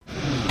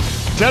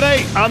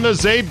Today on the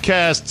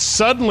Zabecast,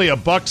 suddenly a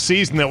Bucs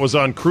season that was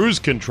on cruise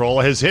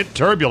control has hit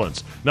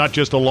turbulence. Not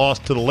just a loss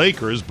to the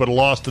Lakers, but a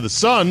loss to the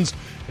Suns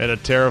and a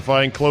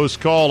terrifying close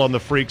call on the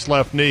Freak's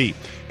left knee.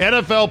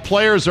 NFL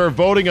players are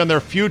voting on their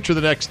future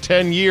the next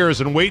 10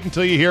 years, and wait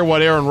until you hear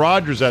what Aaron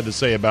Rodgers had to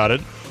say about it.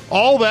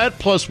 All that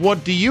plus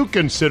what do you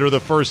consider the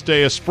first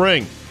day of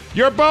spring?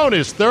 Your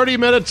bonus 30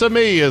 minutes of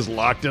me is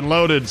locked and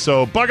loaded,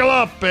 so buckle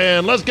up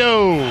and let's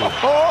go.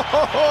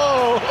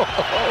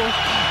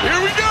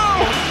 Here we go.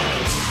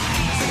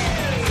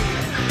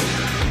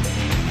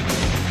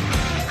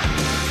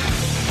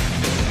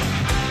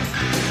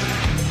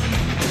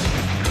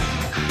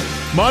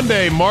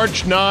 Monday,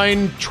 March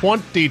 9,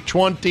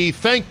 2020.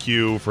 Thank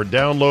you for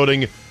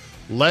downloading.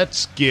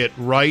 Let's get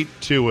right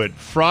to it.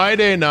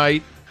 Friday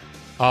night,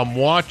 I'm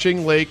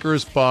watching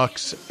Lakers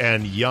Bucks,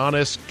 and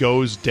Giannis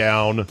goes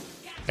down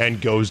and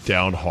goes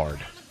down hard.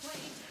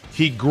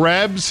 He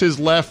grabs his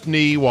left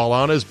knee while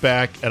on his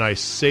back, and I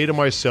say to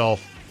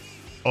myself,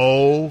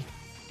 oh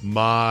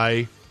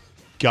my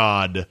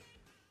God,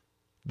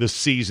 the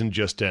season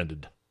just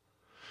ended.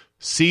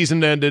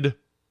 Season ended.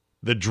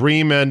 The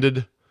dream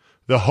ended.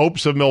 The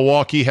hopes of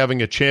Milwaukee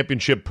having a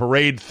championship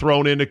parade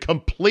thrown into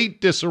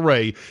complete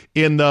disarray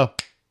in the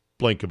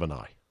blink of an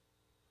eye.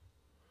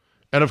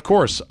 And of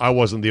course, I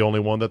wasn't the only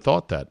one that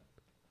thought that.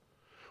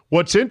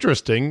 What's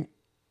interesting,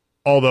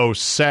 although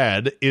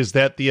sad, is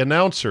that the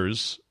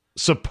announcers,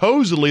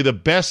 supposedly the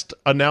best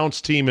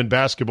announced team in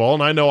basketball,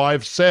 and I know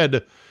I've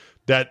said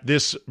that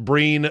this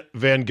Breen,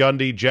 Van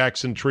Gundy,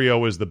 Jackson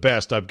trio is the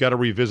best. I've got to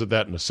revisit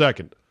that in a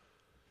second.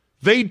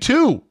 They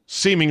too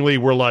seemingly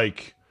were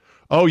like,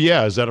 oh,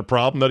 yeah, is that a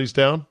problem that he's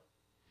down?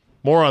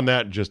 More on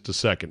that in just a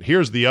second.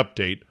 Here's the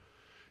update.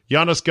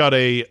 Giannis got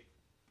a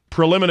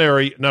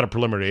precautionary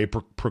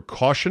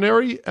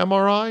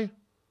MRI?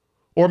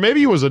 Or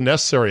maybe it was a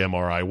necessary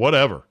MRI,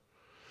 whatever.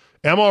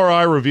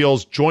 MRI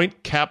reveals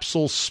joint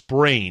capsule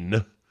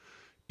sprain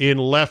in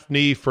left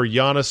knee for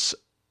Giannis,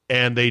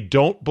 and they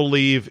don't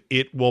believe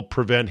it will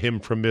prevent him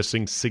from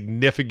missing a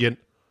significant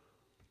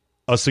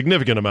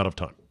amount of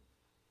time.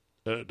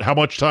 How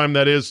much time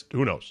that is,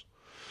 who knows?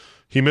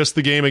 He missed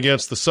the game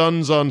against the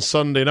Suns on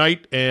Sunday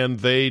night, and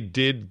they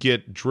did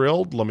get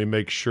drilled. Let me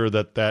make sure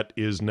that that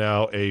is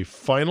now a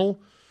final.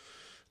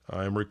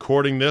 I'm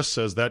recording this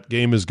as that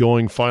game is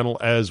going final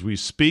as we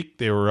speak.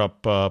 They were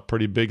up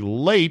pretty big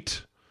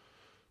late,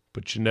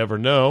 but you never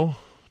know.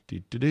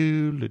 Don't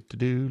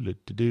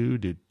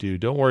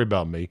worry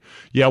about me.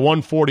 Yeah,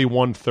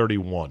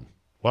 140-131.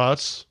 Well,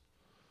 it's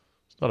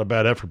not a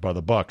bad effort by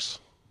the Bucks.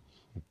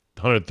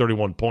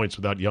 131 points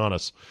without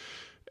Giannis.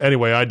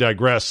 Anyway, I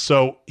digress.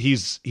 So he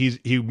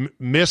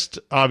missed,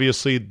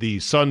 obviously, the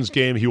Suns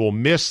game. He will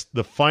miss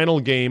the final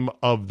game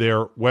of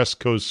their West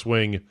Coast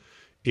swing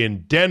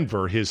in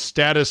Denver. His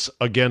status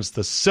against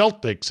the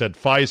Celtics at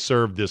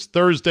Fiserv this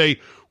Thursday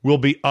will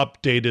be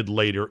updated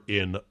later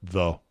in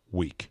the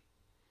week.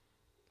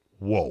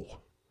 Whoa.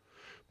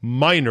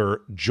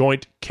 Minor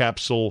joint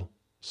capsule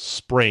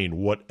sprain,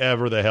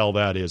 whatever the hell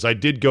that is. I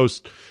did go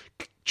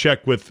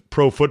check with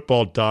Pro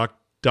Football Doc,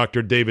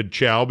 Dr. David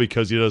Chow,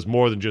 because he does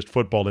more than just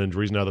football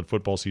injuries now that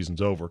football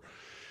season's over.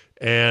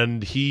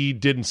 And he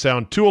didn't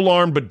sound too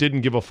alarmed, but didn't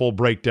give a full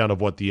breakdown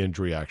of what the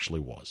injury actually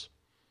was.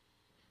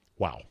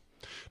 Wow.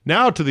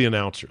 Now to the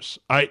announcers.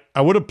 I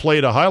would have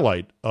played a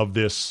highlight of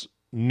this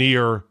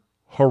near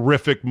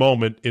horrific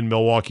moment in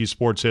Milwaukee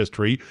sports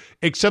history,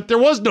 except there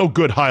was no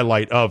good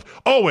highlight of,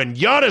 oh, and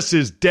Giannis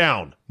is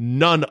down.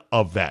 None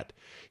of that.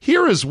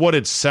 Here is what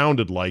it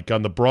sounded like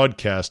on the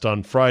broadcast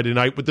on Friday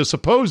night with the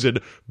supposed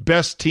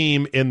best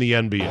team in the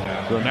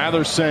NBA. So now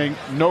they're saying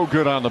no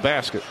good on the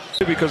basket.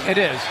 Because it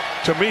is.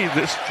 To me,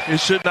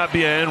 it should not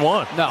be an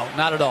N1. No,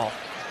 not at all.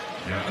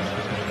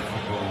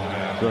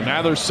 So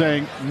now they're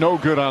saying no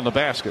good on the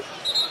basket.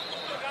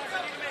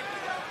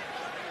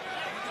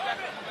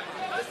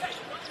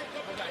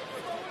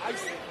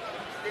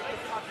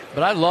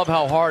 But I love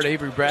how hard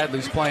Avery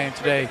Bradley's playing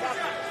today.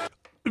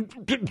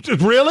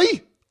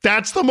 Really?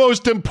 That's the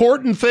most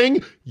important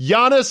thing?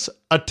 Giannis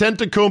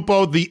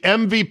Antetokounmpo, the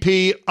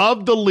MVP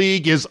of the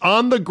league, is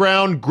on the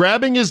ground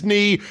grabbing his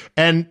knee,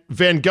 and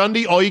Van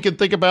Gundy, all you can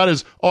think about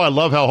is, oh, I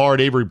love how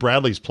hard Avery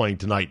Bradley's playing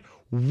tonight.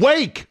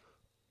 Wake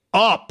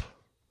up!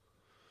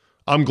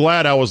 I'm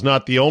glad I was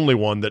not the only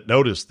one that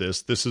noticed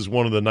this. This is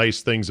one of the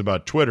nice things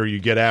about Twitter. You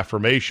get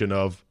affirmation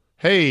of,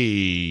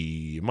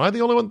 hey, am I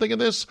the only one thinking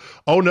this?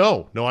 Oh,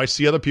 no, I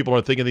see other people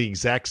are thinking the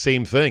exact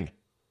same thing.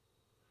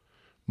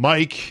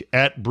 Mike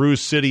at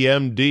Bruce City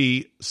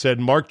MD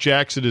said Mark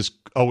Jackson is,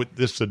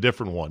 this is a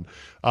different one.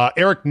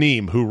 Eric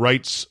Neem, who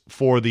writes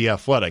for The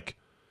Athletic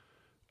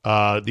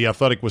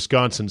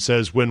Wisconsin,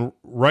 says, when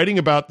writing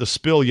about the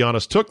spill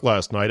Giannis took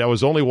last night, I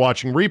was only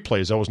watching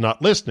replays. I was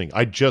not listening.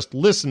 I just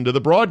listened to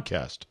the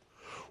broadcast.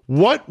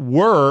 What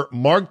were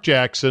Mark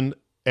Jackson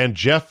and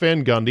Jeff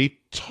Van Gundy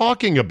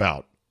talking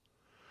about?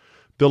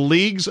 The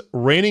league's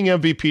reigning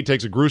MVP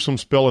takes a gruesome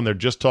spill, and they're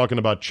just talking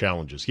about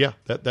challenges. Yeah,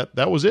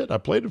 that was it. I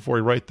played it for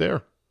you right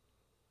there.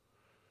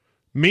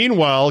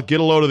 Meanwhile, get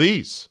a load of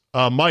these.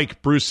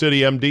 Mike, Bruce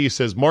City MD,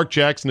 says Mark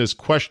Jackson is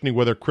questioning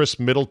whether Chris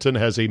Middleton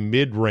has a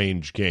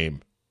mid-range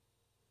game.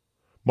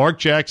 Mark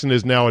Jackson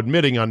is now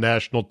admitting on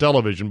national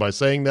television by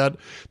saying that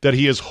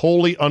he is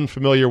wholly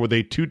unfamiliar with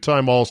a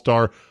two-time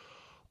All-Star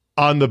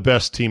on the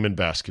best team in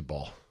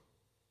basketball.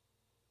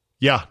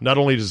 Yeah, not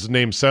only does his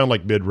name sound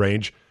like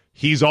mid-range,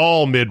 he's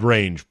all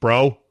mid-range,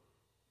 bro.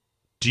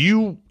 Do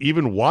you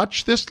even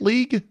watch this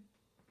league?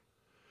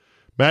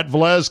 Matt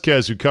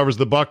Velazquez, who covers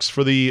the Bucks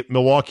for the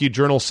Milwaukee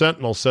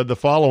Journal-Sentinel, said the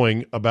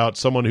following about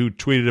someone who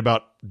tweeted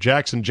about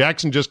Jackson.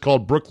 Jackson just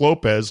called Brook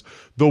Lopez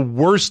the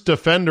worst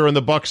defender in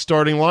the Bucks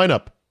starting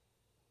lineup.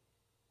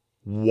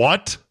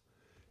 What?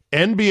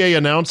 NBA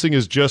announcing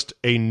is just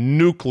a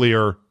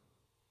nuclear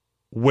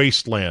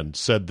wasteland,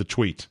 said the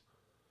tweet.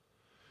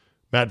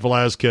 Matt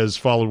Velazquez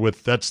followed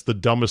with, that's the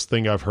dumbest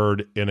thing I've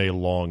heard in a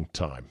long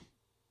time.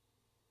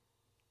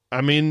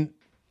 I mean,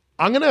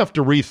 I'm going to have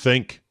to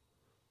rethink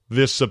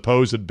this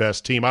supposed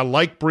best team. I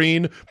like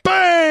Breen.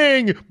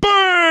 Bang!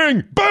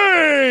 Bang!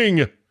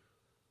 Bang!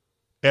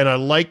 And I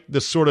like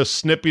the sort of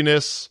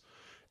snippiness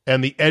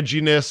and the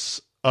edginess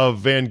of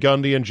Van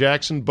Gundy and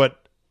Jackson,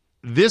 but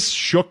this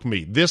shook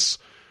me, this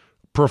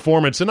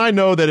performance. And I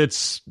know that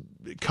it's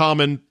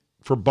common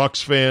for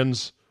Bucks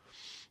fans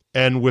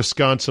and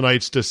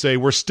Wisconsinites to say,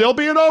 we're still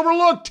being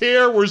overlooked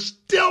here. We're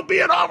still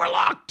being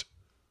overlooked.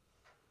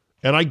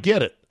 And I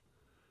get it.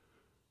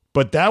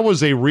 But that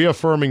was a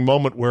reaffirming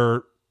moment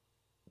where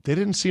they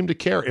didn't seem to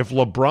care. If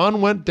LeBron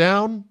went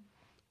down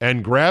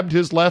and grabbed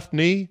his left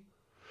knee,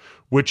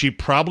 which he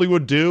probably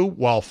would do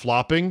while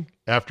flopping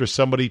after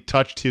somebody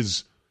touched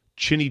his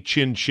chinny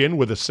chin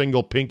with a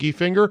single pinky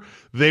finger,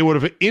 they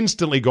would have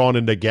instantly gone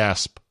into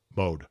gasp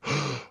mode.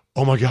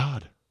 Oh my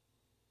God.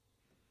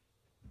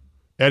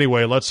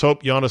 Anyway, let's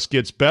hope Giannis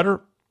gets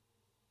better.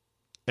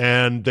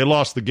 And they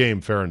lost the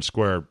game fair and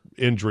square,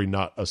 injury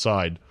not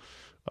aside.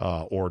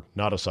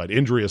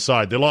 Injury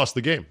aside, they lost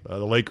the game.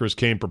 The Lakers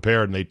came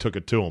prepared and they took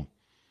it to them.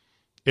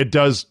 It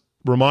does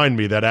remind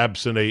me that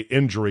absent a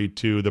injury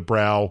to the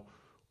brow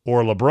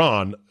or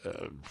LeBron,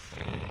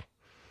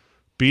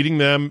 beating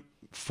them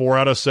 4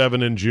 out of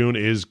 7 in June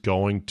is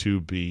going to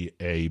be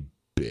a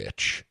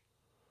bitch.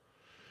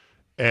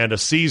 And a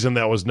season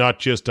that was not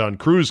just on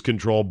cruise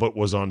control, but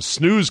was on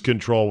snooze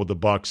control with the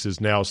Bucks is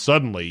now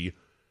suddenly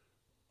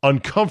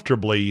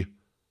uncomfortably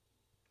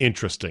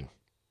interesting.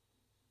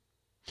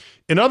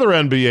 In other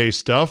NBA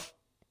stuff,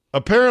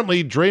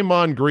 apparently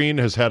Draymond Green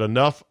has had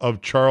enough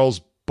of Charles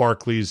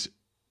Barkley's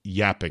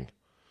yapping.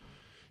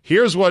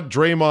 Here's what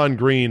Draymond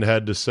Green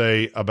had to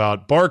say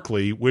about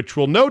Barkley, which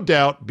will no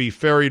doubt be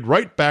ferried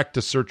right back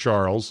to Sir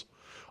Charles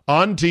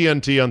on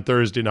TNT on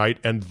Thursday night,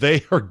 and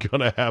they are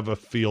going to have a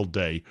field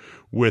day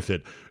with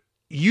it.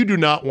 You do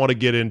not want to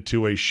get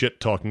into a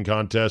shit-talking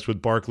contest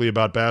with Barkley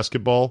about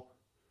basketball,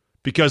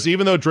 because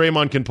even though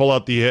Draymond can pull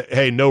out the,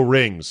 hey, no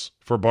rings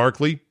for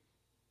Barkley,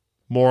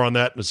 more on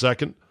that in a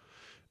second.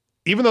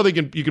 Even though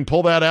you can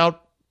pull that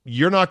out,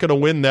 you're not going to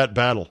win that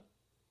battle.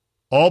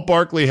 All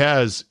Barkley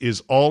has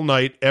is all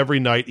night, every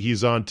night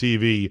he's on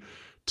TV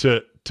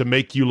to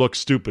make you look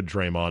stupid,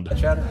 Draymond.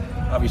 Chatter?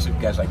 Obviously,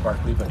 guys like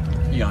Barkley, but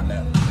beyond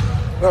that.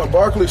 No,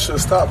 Barkley should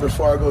stop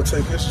before I go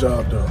take his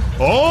job, though.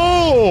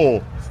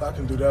 Oh! So I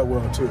can do that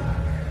well, too.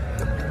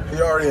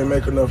 He already ain't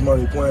make enough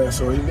money playing,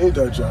 so he need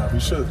that job. He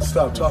should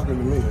stop talking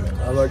to me.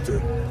 I like to,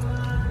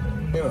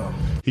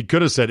 He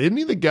could have said, isn't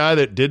he the guy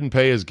that didn't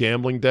pay his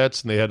gambling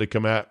debts and they had to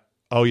come at?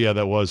 Oh, yeah,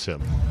 that was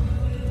him.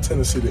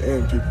 Tendency to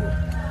end people.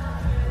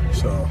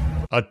 So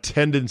a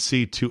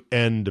tendency to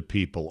end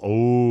people.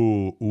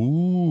 Oh,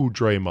 ooh,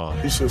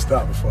 Draymond. He should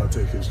stop before I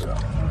take his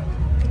job.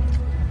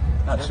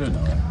 Not soon,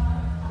 though.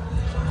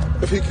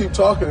 If he keep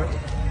talking,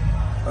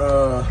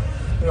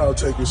 I'll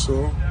take it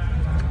soon.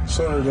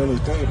 Sooner than he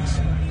thinks.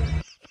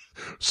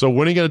 So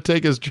when are you going to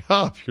take his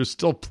job? You're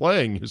still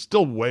playing. You're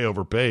still way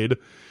overpaid.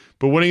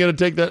 But when are you going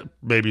to take that?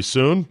 Maybe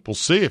soon. We'll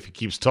see if he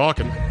keeps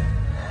talking.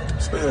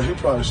 So, yeah, he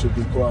probably should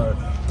be quiet.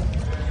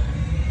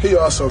 He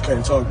also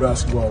can't talk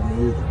basketball with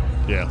me either.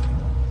 Yeah.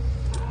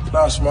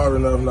 Not smart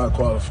enough, not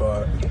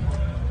qualified.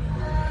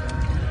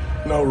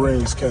 No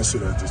rings, can't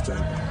sit at this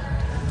table.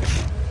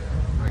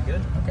 Very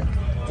good.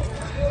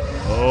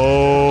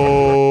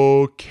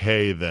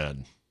 Okay,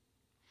 then.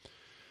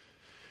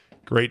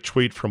 Great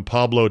tweet from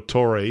Pablo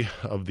Torre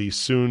of the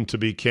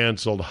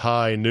soon-to-be-canceled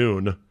High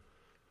Noon.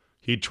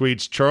 He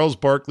tweets, Charles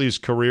Barkley's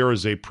career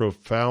is a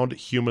profound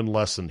human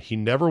lesson. He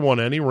never won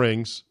any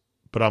rings,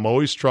 but I'm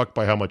always struck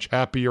by how much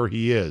happier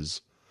he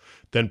is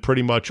than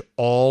pretty much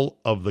all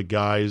of the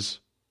guys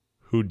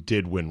who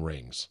did win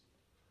rings.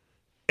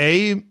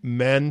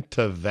 Amen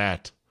to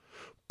that.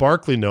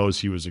 Barkley knows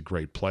he was a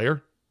great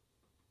player,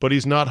 but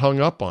he's not hung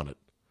up on it.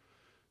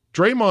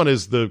 Draymond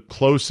is the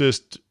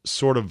closest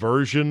sort of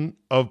version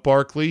of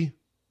Barkley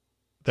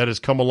that has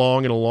come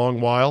along in a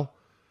long while.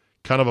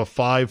 Kind of a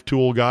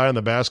 5-tool guy on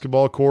the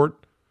basketball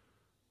court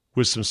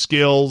with some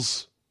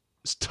skills.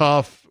 He's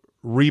tough,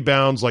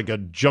 rebounds like a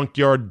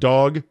junkyard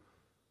dog.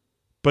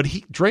 But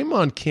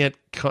Draymond can't.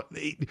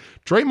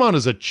 Draymond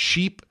is a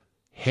cheap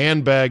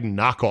handbag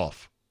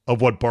knockoff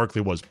of what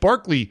Barkley was.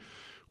 Barkley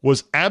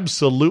was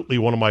absolutely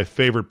one of my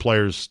favorite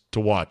players to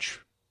watch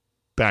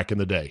back in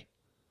the day.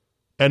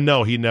 And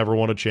no, he never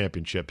won a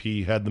championship.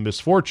 He had the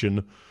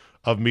misfortune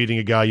of meeting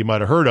a guy you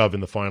might have heard of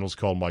in the finals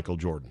called Michael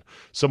Jordan.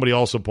 Somebody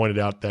also pointed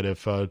out that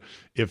if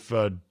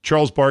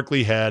Charles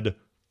Barkley had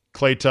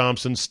Klay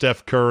Thompson,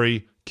 Steph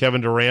Curry,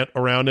 Kevin Durant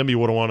around him, he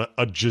would have won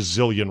a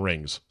gazillion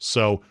rings.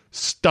 So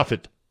stuff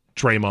it,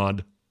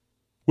 Draymond.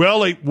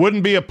 Well, it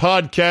wouldn't be a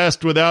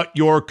podcast without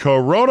your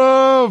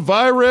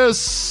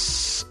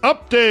coronavirus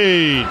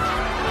update.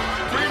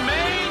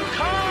 Remain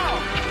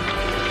calm.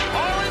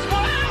 All is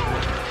well.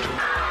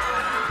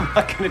 I'm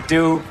not going to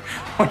do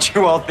what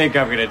you all think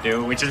I'm going to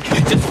do, which is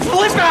just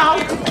flip out.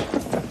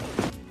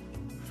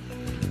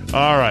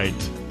 All right.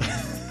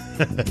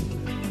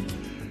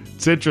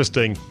 It's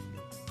interesting.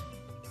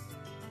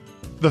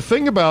 The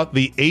thing about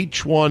the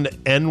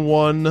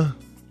H1N1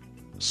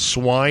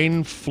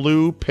 swine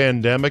flu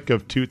pandemic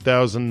of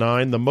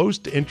 2009, the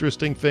most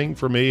interesting thing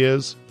for me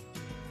is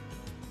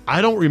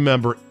I don't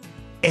remember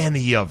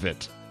any of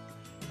it.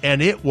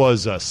 And it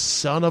was a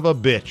son of a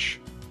bitch.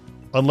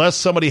 Unless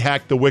somebody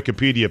hacked the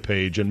Wikipedia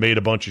page and made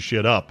a bunch of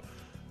shit up.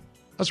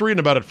 I was reading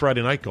about it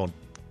Friday night going,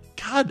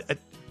 God,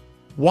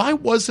 why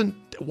don't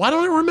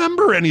I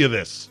remember any of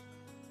this?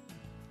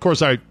 Of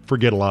course, I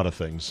forget a lot of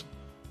things.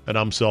 And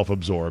I'm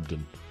self-absorbed.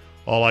 And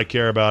all I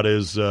care about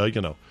is, are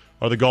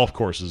the golf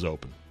courses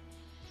open?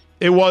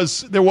 There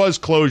was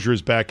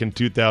closures back in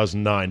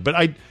 2009. But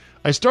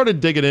I started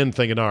digging in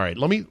thinking, all right,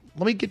 let me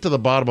get to the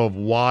bottom of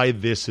why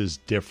this is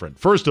different.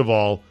 First of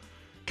all,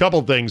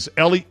 couple things.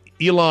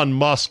 Elon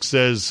Musk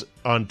says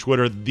on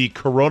Twitter, the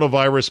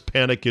coronavirus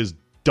panic is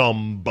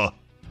dumb.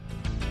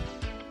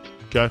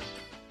 Okay?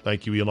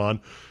 Thank you,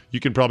 Elon. You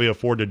can probably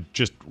afford to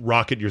just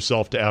rocket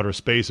yourself to outer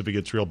space if it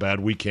gets real bad.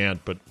 We can't,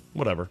 but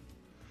whatever.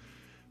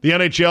 The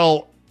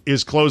NHL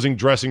is closing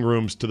dressing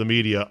rooms to the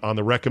media on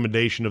the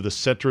recommendation of the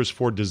Centers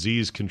for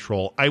Disease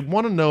Control. I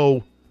want to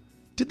know,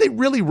 did they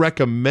really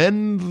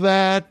recommend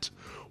that?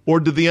 Or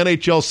did the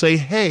NHL say,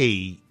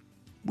 hey,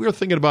 we're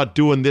thinking about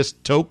doing this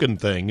token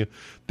thing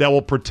that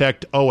will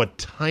protect, a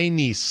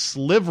tiny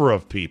sliver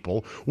of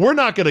people. We're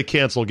not going to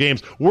cancel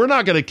games. We're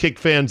not going to kick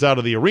fans out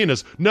of the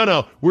arenas.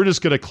 No, we're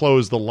just going to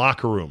close the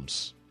locker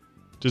rooms.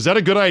 Is that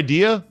a good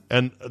idea?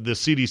 And the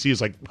CDC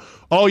is like,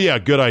 oh yeah,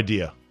 good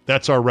idea.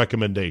 That's our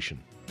recommendation.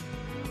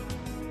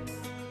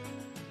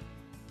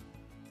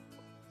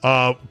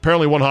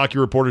 Apparently one hockey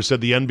reporter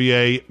said the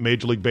NBA,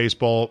 Major League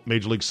Baseball,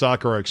 Major League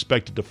Soccer are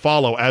expected to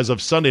follow. As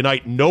of Sunday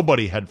night,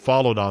 nobody had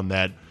followed on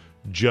that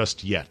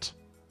just yet.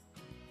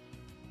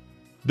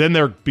 Then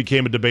there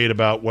became a debate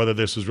about whether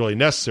this was really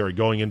necessary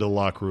going into the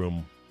locker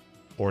room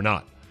or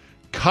not.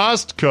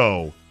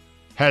 Costco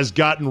has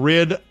gotten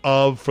rid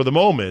of, for the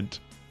moment,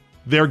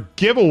 their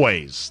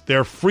giveaways,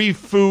 their free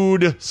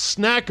food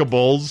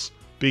snackables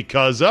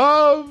because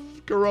of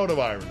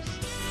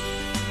coronavirus.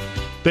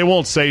 They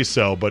won't say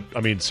so, but,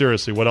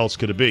 seriously, what else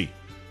could it be?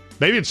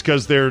 Maybe it's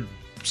because they're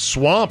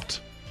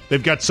swamped.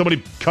 They've got so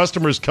many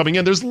customers coming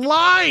in. There's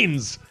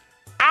lines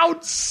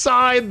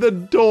outside the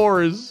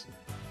doors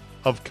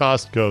of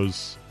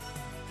Costco's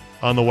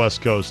on the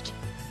West Coast.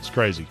 It's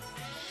crazy.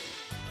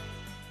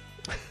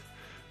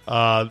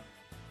 There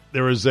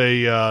was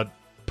a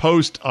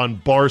post on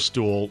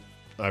Barstool.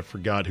 I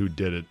forgot who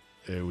did it.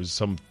 It was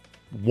some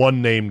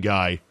one-name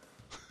guy.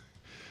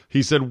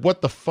 He said,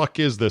 what the fuck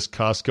is this,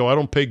 Costco? I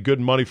don't pay good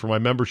money for my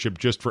membership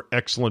just for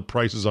excellent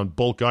prices on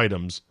bulk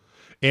items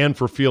and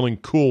for feeling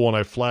cool when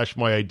I flash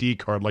my ID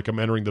card like I'm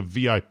entering the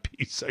VIP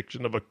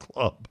section of a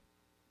club.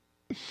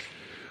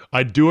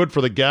 I do it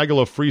for the gaggle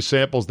of free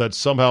samples that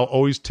somehow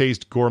always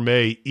taste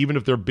gourmet, even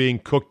if they're being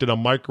cooked in a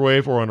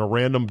microwave or on a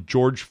random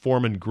George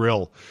Foreman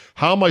grill.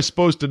 How am I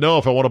supposed to know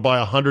if I want to buy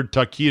 100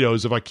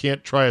 taquitos if I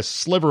can't try a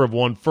sliver of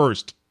one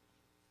first?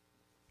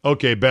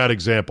 Okay, bad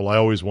example. I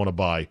always want to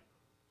buy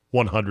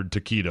 100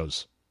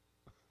 taquitos.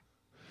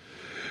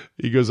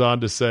 He goes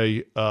on to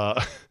say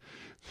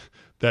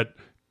that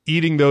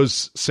eating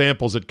those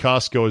samples at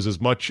Costco is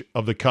as much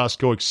of the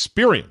Costco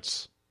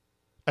experience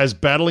as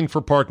battling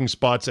for parking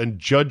spots and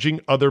judging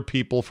other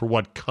people for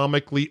what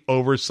comically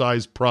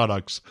oversized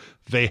products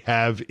they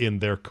have in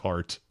their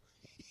cart.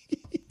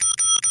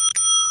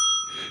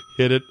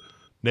 Hit it.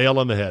 Nail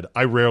on the head.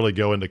 I rarely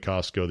go into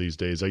Costco these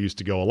days. I used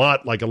to go a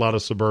lot, like a lot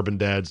of suburban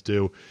dads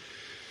do.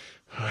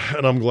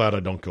 And I'm glad I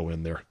don't go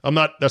in there.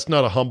 That's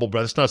not a humble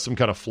brag. That's not some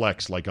kind of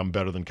flex like I'm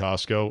better than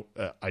Costco.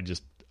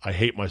 I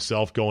hate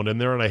myself going in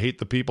there, and I hate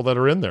the people that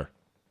are in there.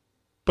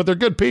 But they're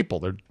good people.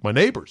 They're my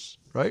neighbors,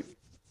 right?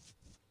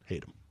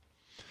 Hate them.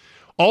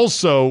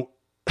 Also,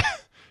 the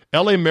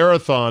LA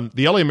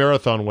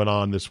Marathon went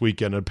on this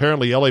weekend. And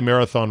apparently, LA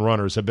Marathon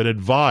runners have been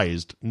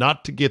advised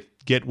not to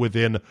get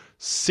within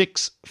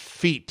 6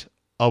 feet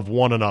of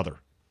one another.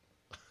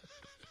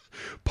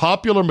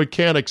 Popular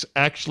Mechanics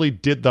actually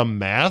did the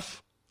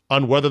math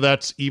on whether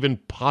that's even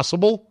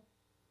possible.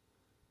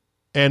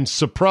 And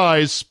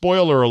surprise,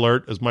 spoiler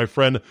alert, as my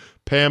friend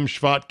Pam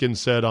Schvatkin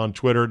said on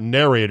Twitter,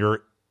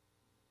 narrator,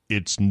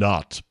 it's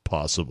not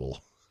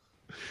possible.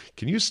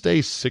 Can you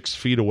stay 6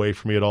 feet away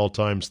from me at all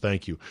times?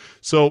 Thank you.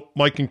 So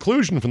my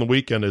conclusion from the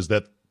weekend is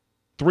that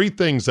 3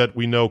 things that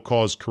we know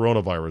cause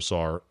coronavirus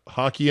are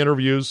hockey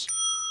interviews,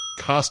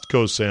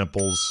 Costco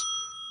samples,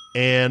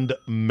 and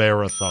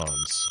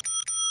marathons.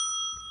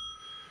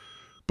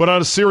 But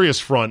on a serious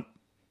front,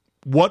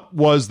 what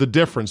was the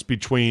difference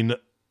between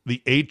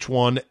the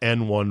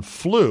H1N1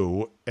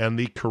 flu and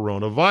the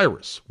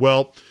coronavirus?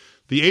 Well,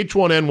 the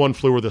H1N1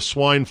 flu, or the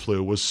swine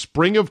flu, was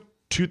spring of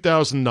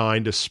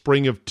 2009 to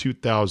spring of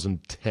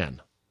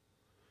 2010.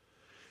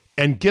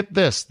 And get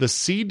this, the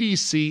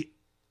CDC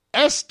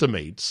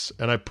estimates,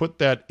 and I put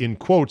that in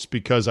quotes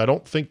because I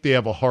don't think they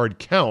have a hard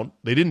count.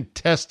 They didn't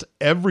test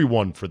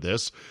everyone for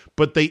this,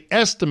 but they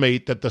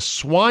estimate that the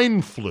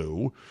swine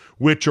flu,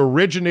 which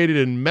originated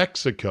in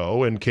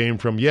Mexico and came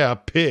from,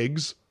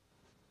 pigs,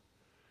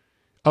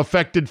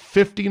 affected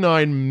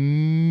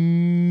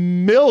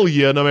 59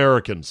 million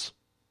Americans.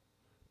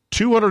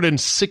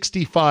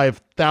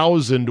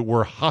 265,000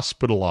 were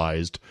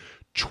hospitalized.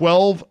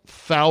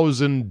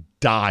 12,000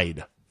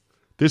 died.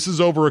 This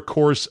is over a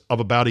course of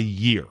about a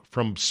year.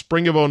 From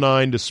spring of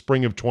 2009 to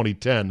spring of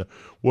 2010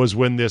 was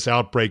when this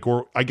outbreak,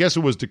 or I guess it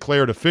was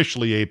declared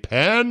officially a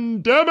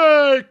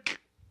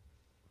pandemic.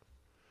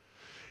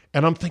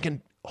 And I'm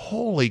thinking,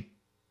 holy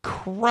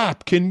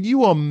crap, can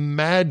you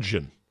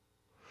imagine?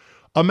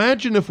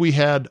 Imagine if we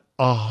had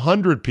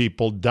 100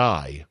 people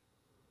die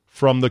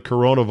from the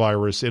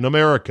coronavirus in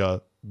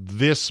America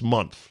this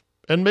month.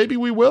 And maybe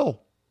we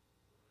will.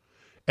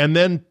 And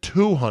then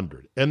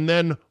 200. And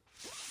then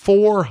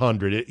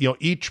 400.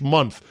 Each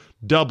month.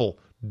 Double.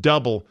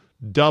 Do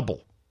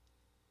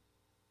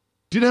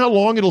you know how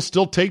long it'll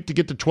still take to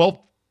get to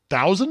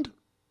 12,000?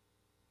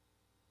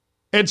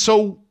 And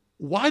so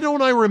why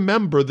don't I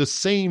remember the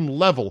same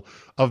level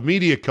of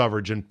media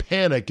coverage and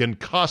panic and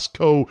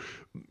Costco,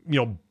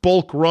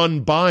 bulk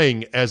run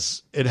buying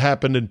as it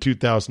happened in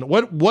 2000?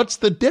 What's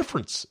the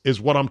difference is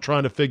what I'm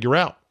trying to figure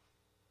out.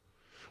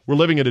 We're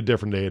living in a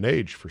different day and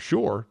age for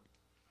sure,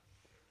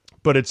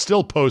 but it's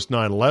still post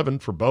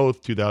 9/11 for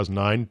both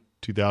 2009,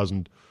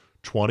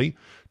 2020.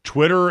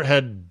 Twitter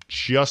had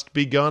just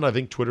begun. I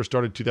think Twitter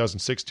started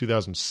 2006,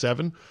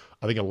 2007.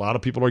 I think a lot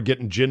of people are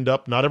getting ginned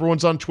up. Not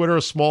everyone's on Twitter.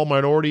 A small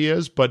minority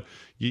is, but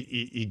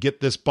you get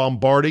this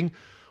bombarding.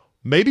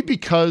 Maybe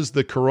because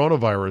the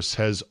coronavirus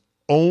has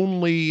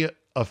only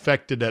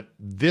affected at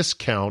this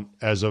count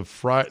as of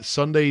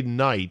Sunday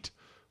night,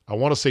 I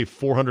want to say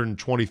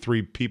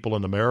 423 people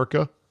in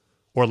America,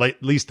 or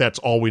at least that's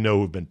all we know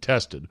who've been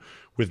tested,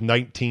 with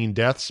 19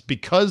 deaths.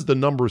 Because the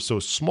number is so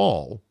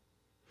small,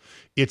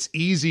 it's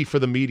easy for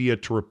the media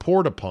to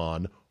report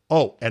upon,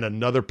 and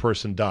another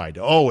person died.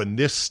 And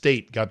this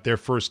state got their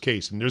first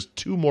case, and there's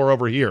 2 more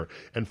over here,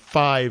 and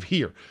 5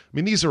 here. I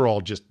mean, these are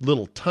all just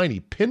little tiny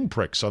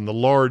pinpricks on the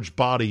large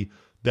body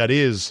that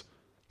is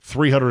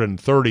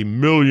 330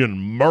 million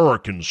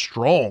Americans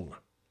strong.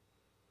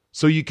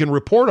 So you can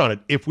report on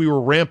it. If we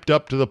were ramped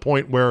up to the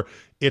point where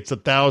it's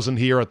 1,000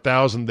 here,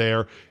 1,000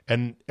 there,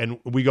 and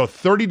we go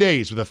 30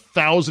 days with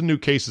 1,000 new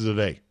cases a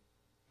day.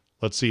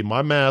 Let's see,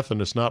 my math, and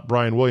it's not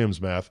Brian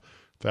Williams' math,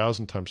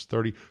 1,000 times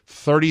 30,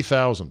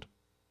 30,000.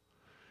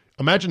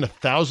 Imagine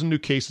 1,000 new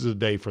cases a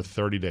day for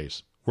 30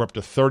 days. We're up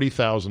to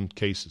 30,000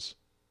 cases.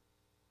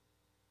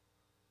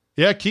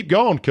 Yeah, keep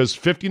going, because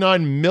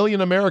 59 million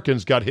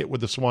Americans got hit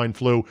with the swine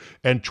flu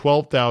and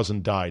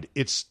 12,000 died.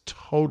 It's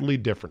totally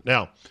different.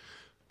 Now,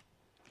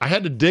 I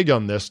had to dig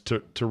on this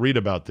to read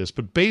about this,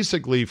 but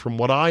basically, from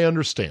what I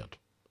understand,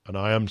 and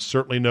I am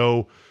certainly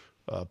no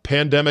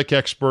pandemic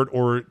expert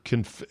or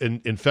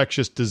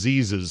infectious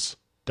diseases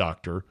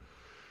doctor,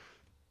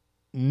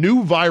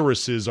 new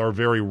viruses are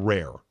very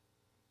rare.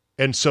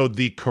 And so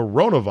the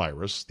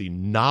coronavirus, the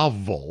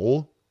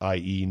novel,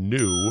 i.e.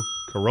 new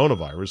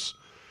coronavirus,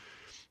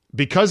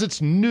 because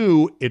it's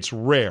new, it's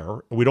rare.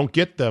 We don't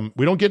get them.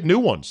 We don't get new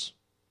ones.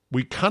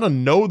 We kind of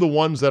know the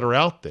ones that are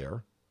out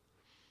there.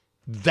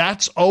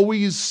 That's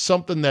always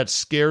something that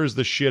scares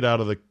the shit out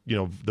of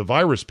the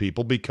virus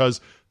people, because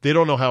they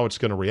don't know how it's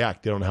going to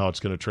react. They don't know how it's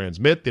going to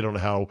transmit. They don't know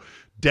how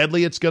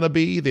deadly it's going to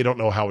be. They don't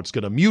know how it's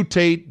going to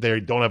mutate.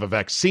 They don't have a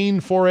vaccine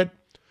for it.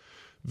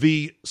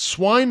 The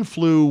swine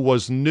flu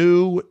was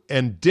new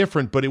and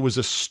different, but it was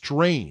a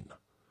strain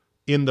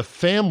in the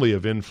family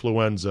of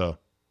influenza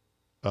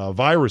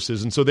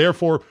viruses. And so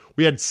therefore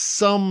we had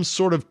some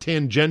sort of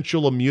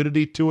tangential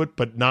immunity to it,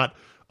 but not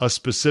a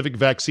specific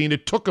vaccine.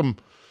 It took them,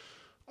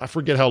 I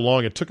forget how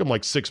long, it took them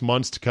like 6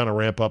 months to kind of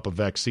ramp up a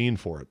vaccine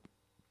for it,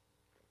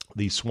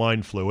 the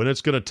swine flu. And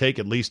it's going to take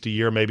at least a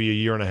year, maybe a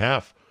year and a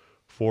half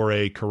for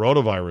a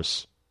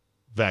coronavirus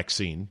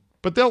vaccine,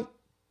 but they'll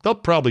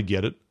probably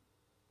get it.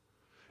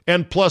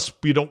 And plus,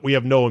 we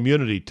have no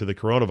immunity to the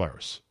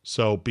coronavirus.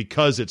 So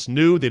because it's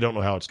new, they don't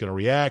know how it's going to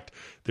react.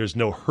 There's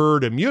no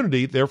herd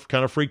immunity. They're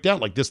kind of freaked out,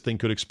 like this thing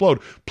could explode.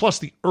 Plus,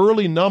 the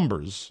early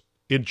numbers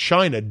in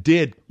China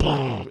did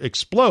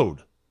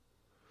explode.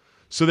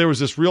 So there was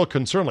this real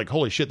concern, like,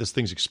 holy shit, this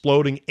thing's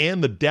exploding,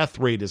 and the death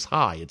rate is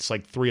high. It's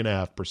like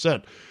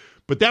 3.5%.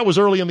 But that was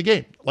early in the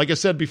game. Like I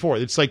said before,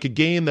 it's like a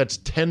game that's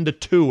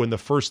 10-2 in the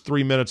first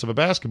 3 minutes of a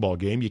basketball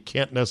game. You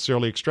can't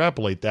necessarily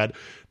extrapolate that.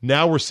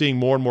 Now we're seeing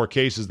more and more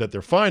cases that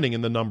they're finding,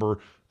 and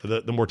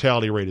the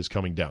mortality rate is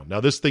coming down.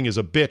 Now, this thing is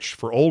a bitch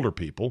for older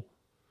people,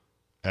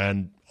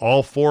 and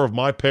all 4 of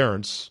my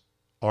parents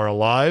are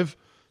alive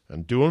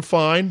and doing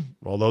fine,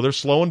 although they're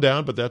slowing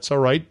down, but that's all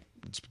right.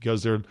 It's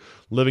because they're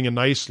living a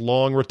nice,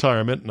 long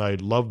retirement, and I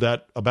love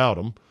that about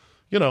them.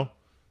 You know,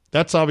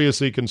 that's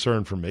obviously a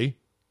concern for me,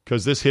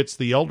 because this hits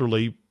the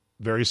elderly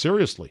very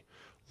seriously.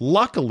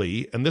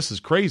 Luckily, and this is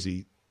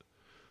crazy,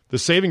 the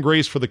saving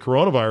grace for the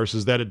coronavirus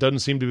is that it doesn't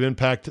seem to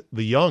impact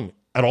the young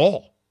at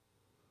all.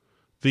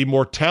 The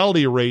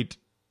mortality rate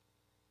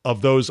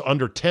of those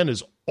under 10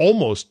 is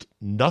almost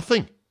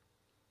nothing,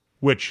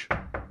 which,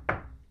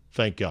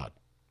 thank God.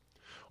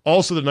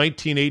 Also, the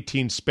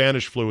 1918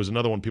 Spanish flu is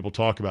another one people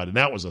talk about, and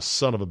that was a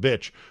son of a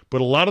bitch. But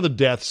a lot of the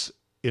deaths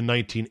in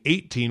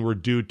 1918 were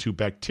due to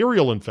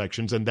bacterial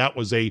infections, and that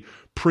was a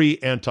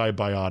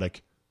pre-antibiotic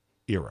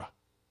era.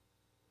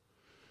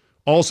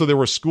 Also, there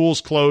were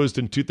schools closed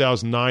in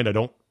 2009. I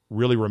don't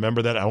really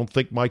remember that. I don't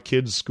think my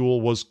kid's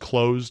school was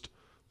closed.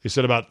 They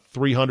said about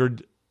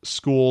 300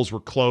 schools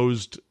were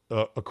closed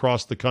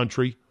across the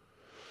country.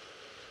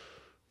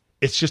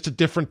 It's just a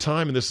different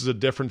time, and this is a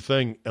different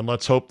thing, and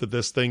let's hope that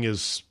this thing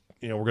is,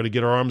 we're going to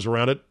get our arms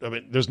around it. I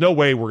mean, there's no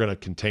way we're going to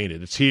contain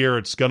it. It's here.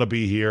 It's going to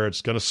be here.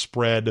 It's going to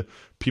spread.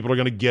 People are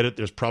going to get it.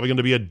 There's probably going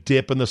to be a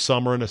dip in the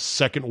summer and a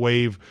second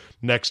wave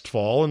next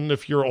fall, and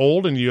if you're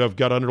old and you have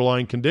got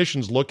underlying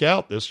conditions, look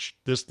out. This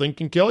thing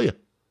can kill you.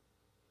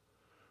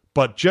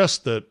 But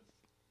just the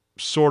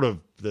sort of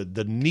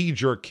the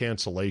knee-jerk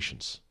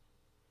cancellations.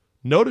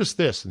 Notice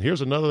this, and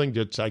here's another thing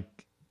that I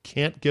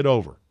can't get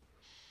over.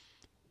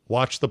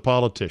 Watch the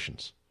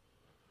politicians.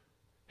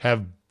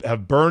 Have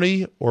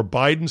Bernie or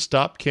Biden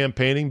stopped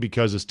campaigning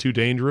because it's too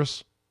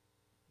dangerous?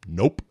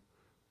 Nope.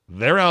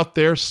 They're out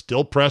there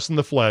still pressing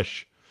the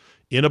flesh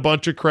in a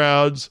bunch of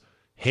crowds,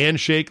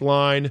 handshake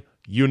line,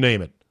 you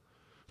name it.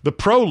 The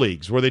pro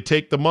leagues where they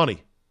take the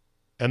money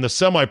and the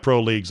semi-pro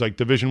leagues like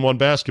Division I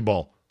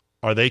basketball,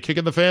 are they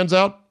kicking the fans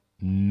out?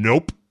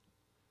 Nope.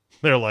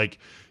 They're like,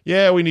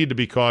 yeah, we need to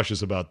be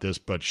cautious about this,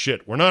 but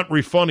shit, we're not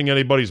refunding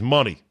anybody's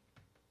money.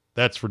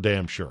 That's for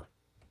damn sure.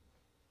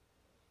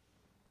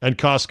 And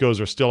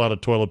Costco's are still out of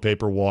toilet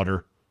paper,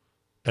 water,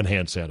 and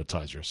hand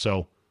sanitizer.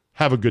 So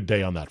have a good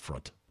day on that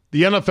front.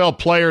 The NFL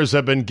players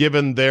have been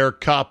given their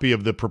copy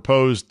of the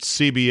proposed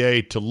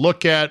CBA to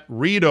look at,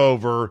 read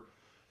over,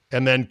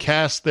 and then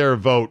cast their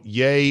vote,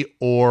 yay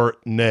or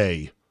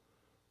nay.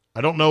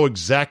 I don't know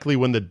exactly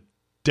when the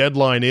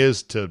deadline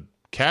is to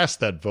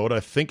cast that vote. I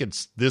think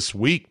it's this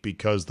week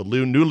because the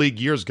new league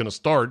year is going to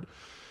start.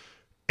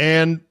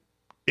 And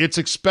it's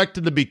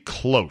expected to be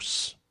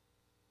close,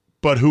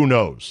 but who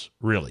knows,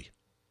 really.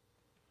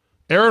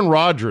 Aaron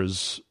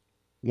Rodgers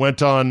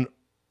went on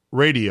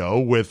radio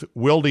with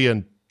Wilde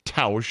and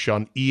Tausch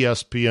on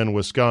ESPN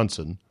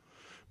Wisconsin.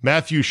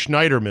 Matthew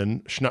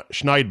Schneidman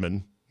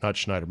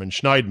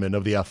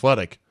of The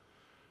Athletic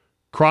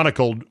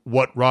chronicled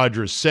what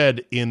Rodgers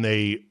said in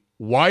a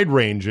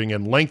wide-ranging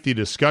and lengthy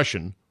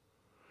discussion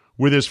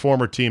with his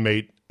former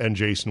teammate and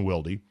Jason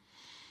Wilde.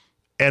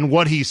 And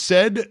what he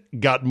said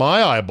got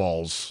my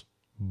eyeballs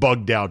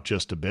bugged out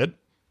just a bit.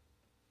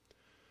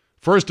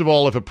 First of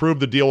all, if approved,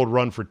 the deal would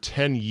run for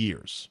 10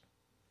 years.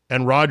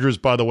 And Rodgers,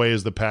 by the way,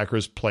 is the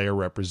Packers player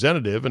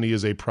representative, and he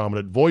is a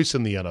prominent voice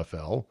in the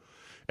NFL,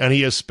 and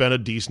he has spent a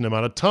decent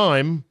amount of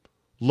time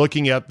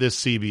looking at this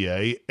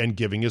CBA and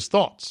giving his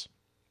thoughts.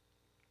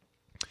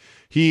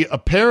 He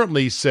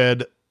apparently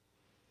said,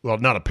 well,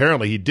 not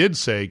apparently, he did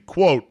say,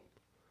 quote,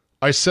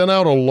 I sent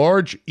out a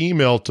large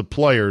email to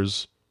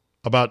players,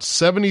 about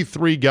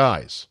 73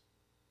 guys.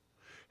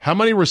 How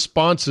many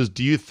responses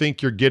do you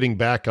think you're getting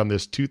back on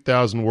this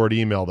 2,000-word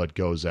email that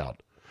goes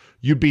out?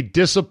 You'd be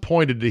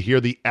disappointed to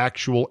hear the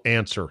actual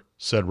answer,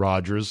 said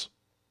Rodgers.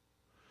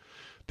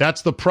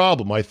 That's the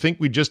problem. I think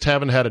we just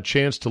haven't had a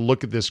chance to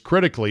look at this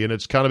critically, and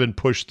it's kind of been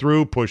pushed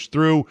through,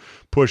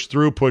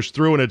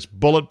 and it's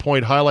bullet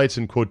point highlights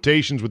and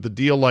quotations with the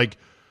deal like,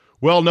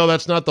 well, no,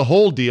 that's not the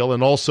whole deal,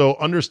 and also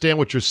understand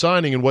what you're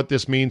signing and what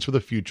this means for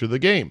the future of the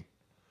game.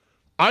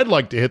 I'd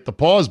like to hit the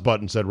pause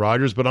button, said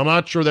Rodgers, but I'm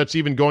not sure that's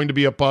even going to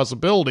be a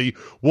possibility.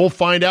 We'll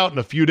find out in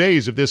a few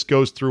days if this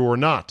goes through or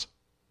not.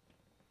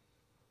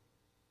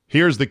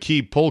 Here's the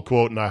key pull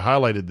quote, and I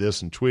highlighted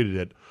this and tweeted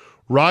it.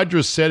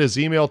 Rodgers said his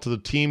email to the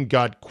team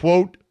got,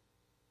 quote,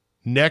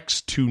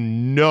 next to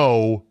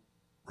no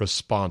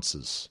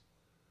responses.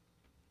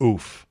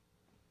 Oof.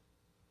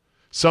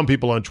 Some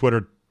people on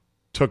Twitter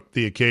took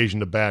the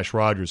occasion to bash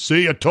Rodgers.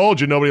 See, I told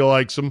you nobody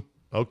likes him.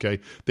 Okay.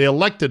 They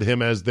elected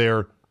him as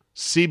their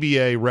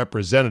CBA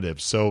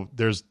representative, so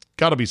there's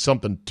got to be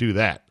something to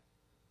that.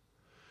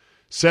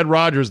 Said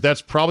Rodgers,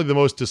 that's probably the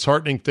most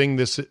disheartening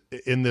thing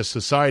in this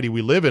society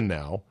we live in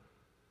now,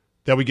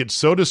 that we get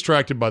so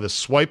distracted by the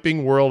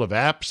swiping world of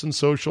apps and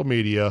social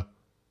media.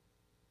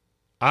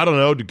 I don't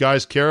know. Do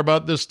guys care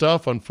about this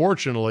stuff?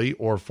 Unfortunately,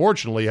 or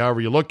fortunately,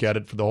 however you look at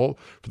it, for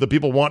the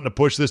people wanting to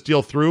push this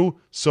deal through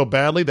so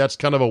badly, that's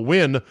kind of a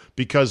win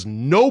because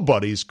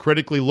nobody's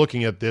critically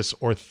looking at this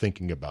or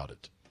thinking about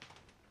it.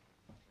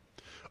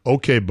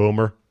 Okay,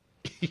 Boomer.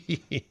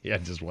 I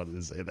just wanted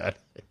to say that.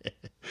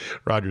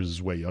 Rodgers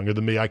is way younger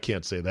than me. I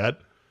can't say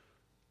that.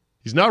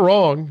 He's not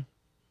wrong.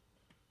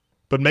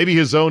 But maybe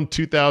his own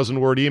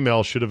 2,000-word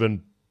email should have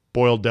been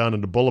boiled down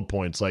into bullet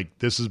points like,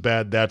 this is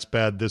bad, that's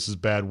bad, this is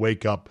bad,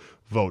 wake up,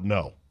 vote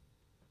no.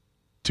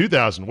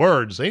 2,000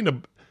 words. Ain't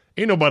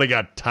nobody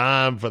got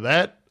time for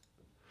that.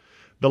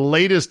 The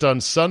latest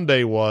on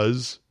Sunday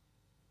was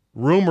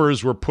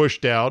rumors were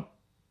pushed out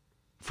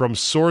from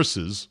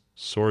sources,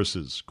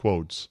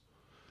 quotes,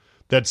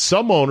 that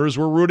some owners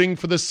were rooting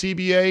for the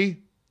CBA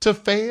to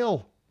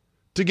fail,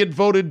 to get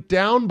voted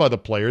down by the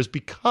players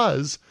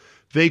because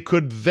they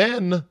could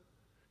then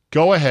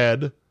go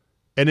ahead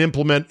and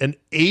implement an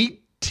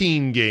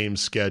 18-game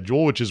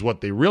schedule, which is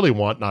what they really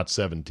want, not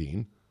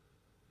 17.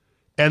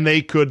 And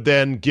they could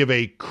then give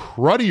a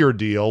cruddier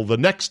deal the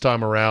next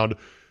time around,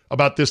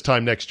 about this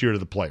time next year, to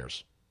the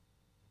players.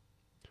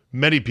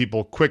 Many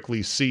people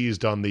quickly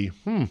seized on the,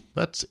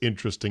 that's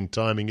interesting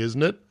timing,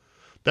 isn't it?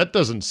 That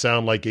doesn't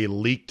sound like a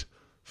leaked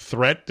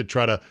threat to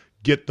try to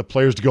get the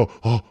players to go,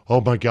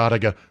 oh my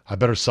God, I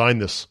better sign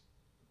this.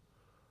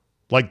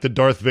 Like the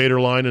Darth Vader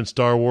line in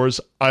Star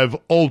Wars, I've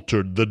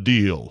altered the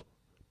deal.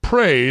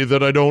 Pray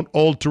that I don't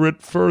alter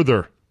it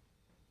further.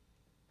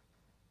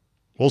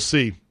 We'll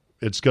see.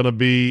 It's going to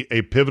be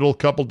a pivotal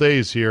couple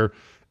days here,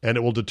 and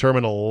it will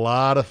determine a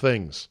lot of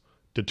things.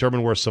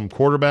 Determine where some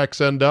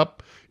quarterbacks end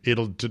up.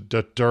 It'll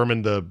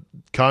determine the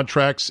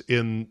contracts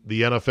in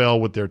the NFL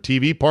with their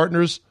TV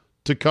partners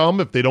to come.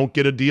 If they don't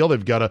get a deal,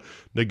 they've got to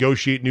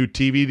negotiate new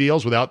TV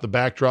deals without the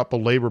backdrop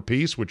of labor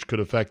peace, which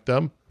could affect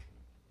them.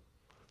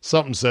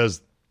 Something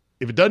says,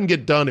 if it doesn't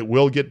get done, it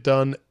will get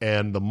done,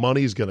 and the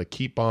money's going to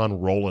keep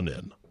on rolling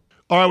in.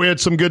 All right, we had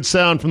some good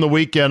sound from the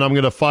weekend. I'm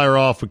going to fire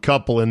off a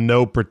couple in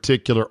no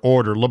particular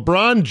order.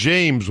 LeBron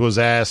James was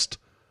asked,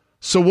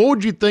 so what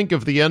would you think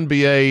if the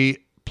NBA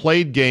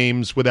played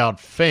games without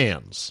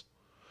fans?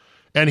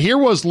 And here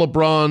was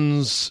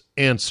LeBron's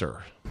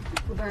answer.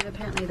 LeBron,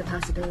 apparently the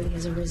possibility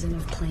has arisen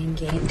of playing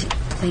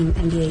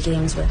NBA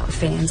games without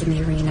fans in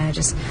the arena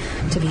just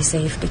to be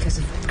safe because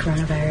of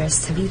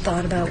coronavirus. Have you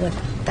thought about what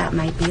that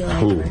might be like?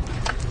 Who?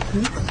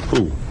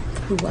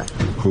 Who what?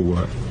 Who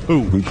what?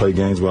 Who? We play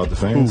games without the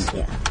fans?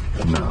 Yeah.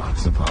 No,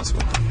 it's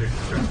impossible.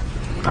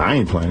 I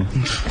ain't playing.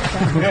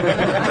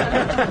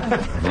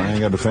 I ain't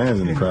got the fans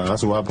in the crowd.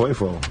 That's what I play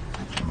for.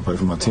 I play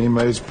for my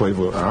teammates, I play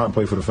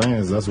for the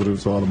fans. That's what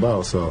it's all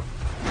about. So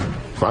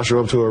if I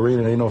show up to an arena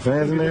and ain't no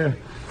fans in there,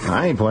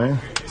 I ain't playing.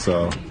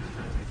 So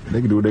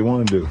they can do what they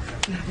want to do.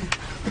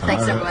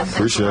 Thanks, everyone.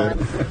 Appreciate it.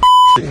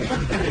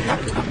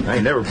 I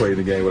ain't never played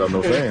the game without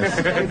no fans.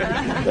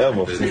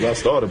 Ever since I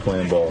started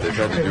playing ball. They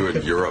try to do it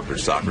in Europe or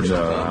soccer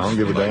sometimes. I don't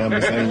give a damn.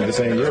 This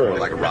ain't Europe.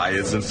 Like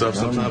riots and stuff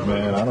sometimes.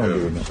 Man, I don't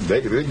do it.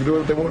 They can do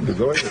what they want to do.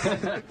 Go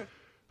ahead.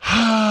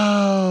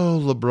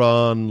 Oh,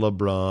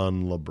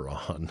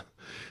 LeBron.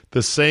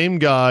 The same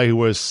guy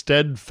who has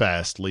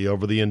steadfastly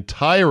over the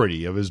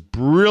entirety of his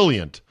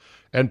brilliant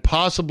and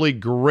possibly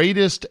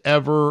greatest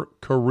ever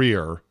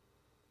career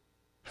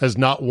has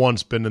not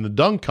once been in the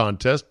dunk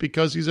contest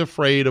because he's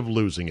afraid of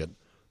losing it.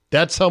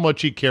 That's how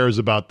much he cares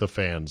about the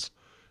fans.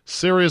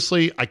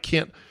 Seriously, I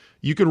can't.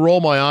 You could roll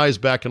my eyes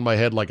back in my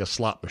head like a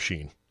slot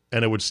machine,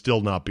 and it would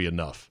still not be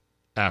enough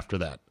after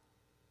that.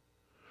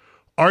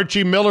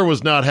 Archie Miller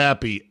was not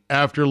happy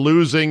after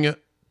losing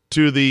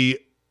to the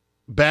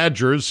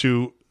Badgers,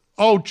 who,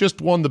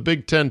 just won the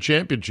Big Ten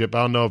championship.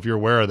 I don't know if you're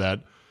aware of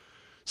that.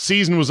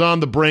 Season was on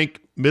the brink,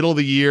 middle of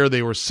the year.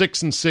 They were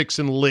 6-6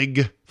 in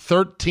league,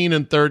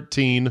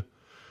 13-13.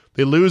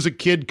 They lose a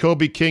kid,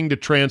 Kobe King, to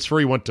transfer.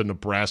 He went to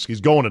Nebraska.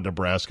 He's going to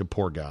Nebraska,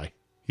 poor guy.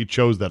 He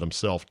chose that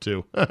himself,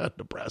 too.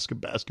 Nebraska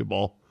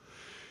basketball.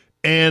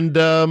 And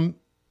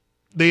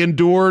they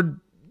endured,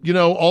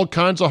 all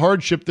kinds of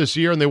hardship this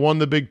year, and they won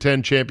the Big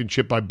Ten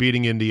championship by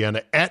beating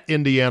Indiana at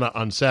Indiana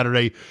on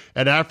Saturday.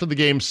 And after the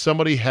game,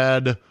 somebody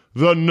had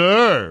the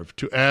nerve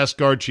to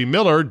ask Archie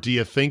Miller, do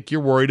you think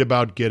you're worried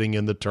about getting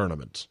in the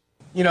tournament?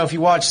 If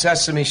you watch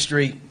Sesame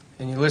Street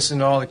and you listen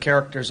to all the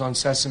characters on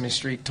Sesame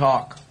Street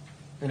talk,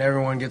 and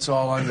everyone gets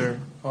all under,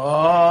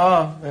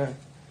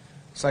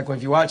 It's like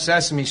if you watch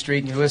Sesame Street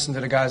and you listen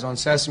to the guys on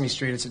Sesame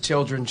Street, it's a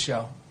children's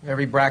show.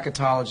 Every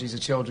bracketology is a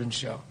children's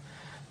show.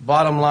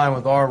 Bottom line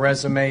with our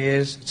resume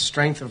is it's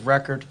strength of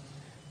record,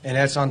 and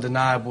that's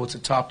undeniable. It's a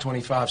top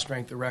 25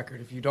 strength of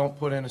record. If you don't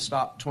put in a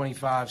top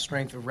 25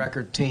 strength of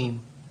record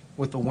team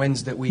with the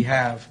wins that we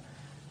have,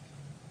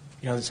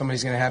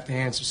 somebody's going to have to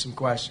answer some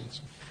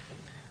questions.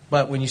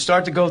 But when you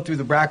start to go through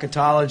the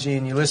bracketology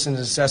and you listen to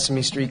the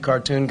Sesame Street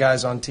cartoon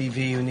guys on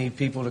TV who need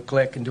people to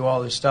click and do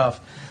all this stuff,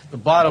 the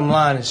bottom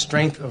line is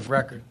strength of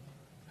record.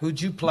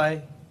 Who'd you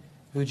play?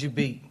 Who'd you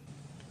beat?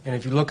 And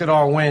if you look at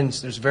our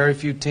wins, there's very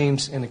few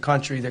teams in the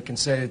country that can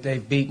say that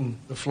they've beaten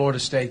the Florida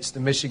States, the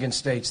Michigan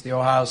States, the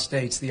Ohio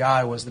States, the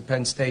Iowas, the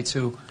Penn States,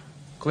 who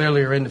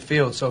clearly are in the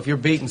field. So if you're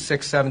beating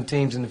 6, 7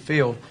 teams in the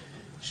field,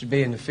 you should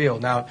be in the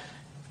field. Now,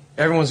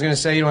 everyone's going to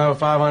say you don't have a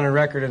 500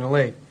 record in the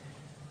league.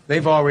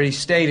 They've already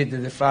stated that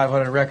the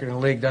 500 record in the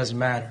league doesn't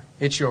matter.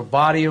 It's your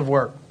body of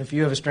work. If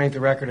you have a strength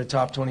of record of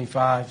top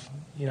 25,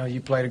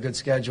 you played a good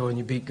schedule and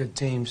you beat good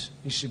teams,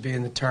 you should be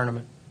in the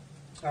tournament.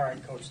 All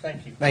right, Coach.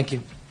 Thank you. Thank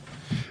you.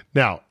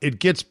 Now, it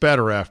gets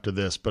better after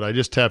this, but I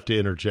just have to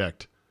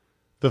interject.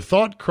 The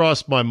thought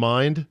crossed my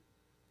mind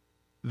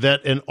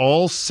that an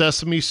all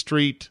Sesame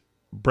Street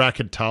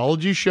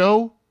bracketology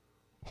show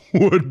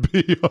would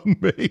be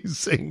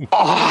amazing.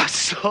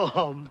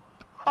 Awesome.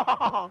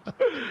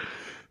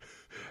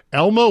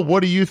 Elmo,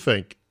 what do you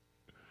think?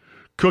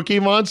 Cookie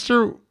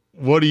Monster,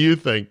 what do you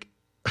think?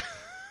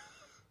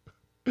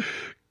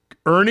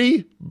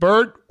 Ernie,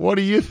 Bert, what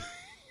do you think?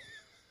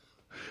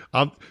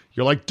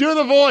 You're like, do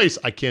the voice.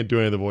 I can't do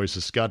any of the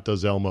voices. Scott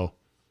does Elmo.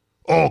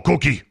 Oh,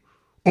 Cookie.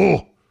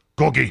 Oh,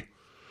 Cookie.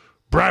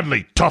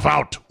 Bradley, tough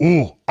out.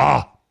 Ooh,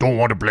 don't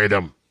want to play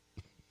them.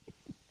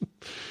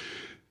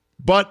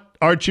 But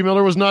Archie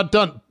Miller was not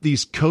done.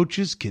 These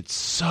coaches get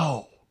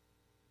so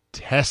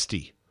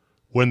testy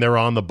when they're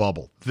on the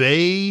bubble.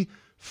 They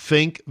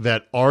think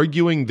that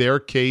arguing their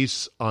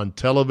case on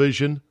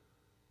television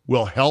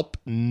will help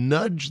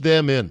nudge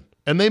them in.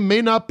 And they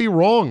may not be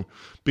wrong,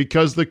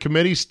 because the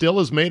committee still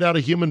is made out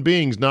of human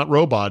beings, not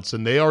robots,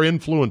 and they are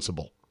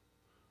influenceable.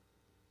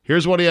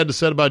 Here's what he had to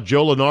say about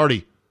Joe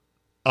Lunardi,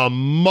 a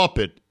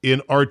Muppet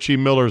in Archie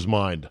Miller's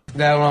mind. I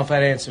don't know if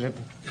that answered it.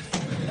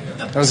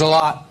 That was a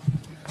lot.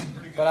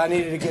 But I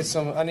needed to get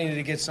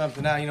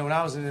something out. When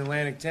I was in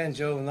Atlantic 10,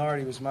 Joe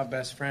Lunardi was my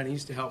best friend. He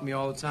used to help me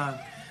all the time.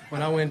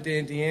 When I went to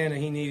Indiana,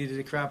 he needed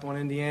to crap on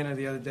Indiana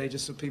the other day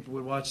just so people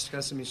would watch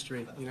Sesame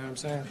Street. You know what I'm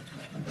saying?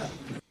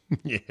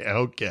 Yeah,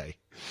 okay.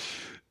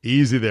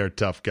 Easy there,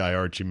 tough guy,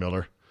 Archie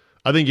Miller.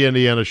 I think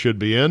Indiana should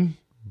be in,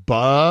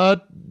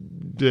 but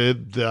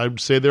I'd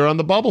say they're on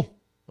the bubble,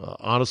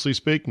 honestly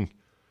speaking.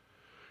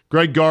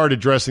 Greg Gard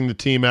addressing the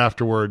team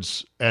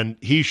afterwards, and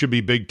he should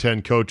be Big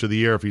Ten Coach of the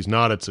Year. If he's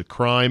not, it's a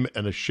crime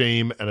and a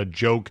shame and a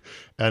joke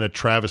and a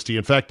travesty.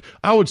 In fact,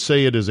 I would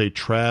say it is a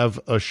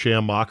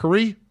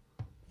shamocker.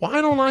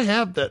 Why don't I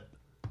have that?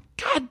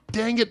 God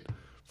dang it.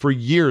 For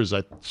years,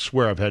 I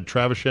swear I've had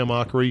Travis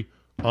Shamocker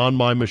on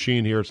my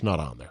machine here. It's not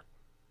on there.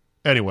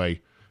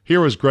 Anyway,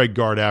 here was Greg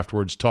Gard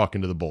afterwards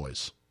talking to the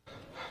boys.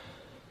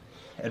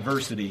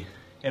 Adversity.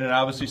 And it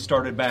obviously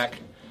started back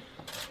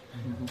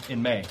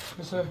in May.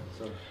 Yes, sir.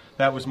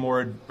 That was more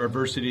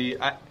adversity.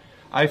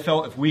 I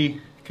felt if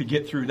we could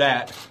get through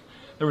that,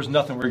 there was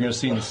nothing we were going to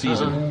see in the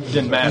season. It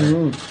didn't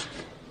matter.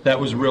 That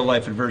was real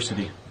life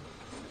adversity.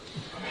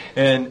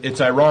 And it's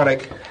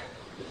ironic.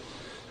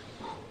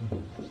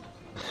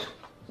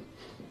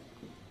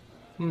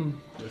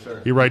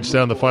 He writes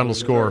down the final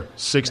score,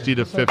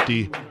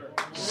 60-56.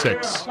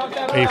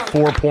 A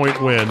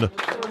 4-point win.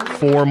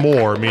 4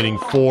 more, meaning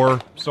 4.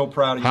 So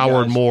proud of you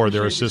Howard guys. Moore,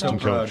 their Appreciate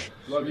assistant so proud. coach.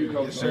 Love you,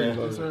 Coach.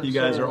 Yeah. You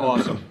guys are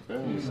awesome.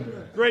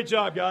 Great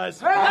job,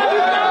 guys.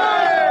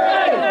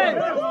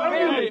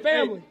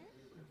 Family.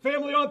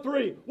 Family on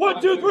 3.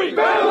 1, 2, 3.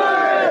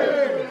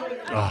 Family!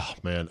 Oh,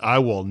 man, I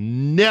will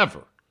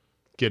never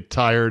get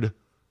tired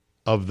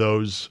of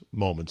those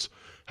moments.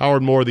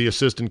 Howard Moore, the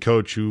assistant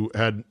coach who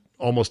had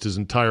almost his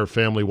entire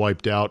family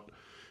wiped out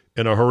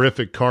in a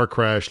horrific car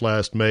crash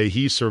last May,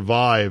 he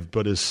survived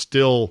but is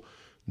still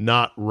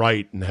not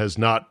right and has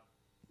not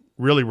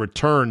really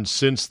returned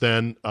since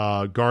then.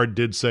 Gard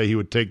did say he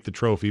would take the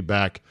trophy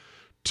back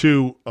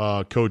to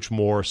Coach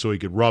Moore so he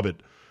could rub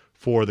it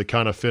for the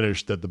kind of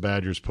finish that the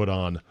Badgers put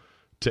on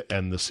to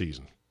end the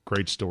season.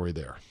 Great story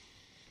there.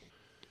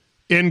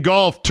 In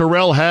golf,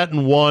 Tyrrell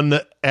Hatton won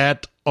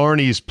at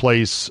Arnie's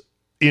Place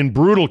in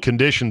brutal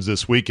conditions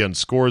this weekend.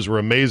 Scores were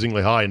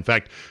amazingly high. In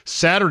fact,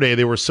 Saturday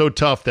they were so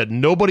tough that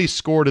nobody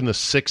scored in the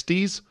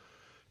 60s,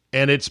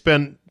 and it's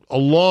been a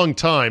long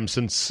time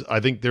since I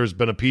think there's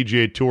been a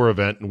PGA Tour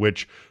event in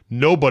which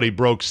nobody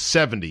broke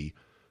 70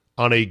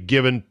 on a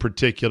given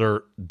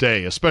particular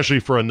day, especially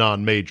for a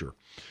non-major.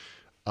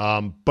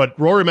 But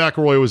Rory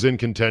McIlroy was in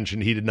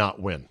contention. He did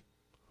not win.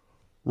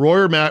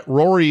 Rory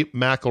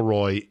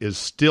McIlroy is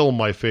still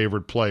my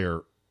favorite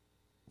player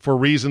for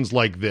reasons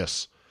like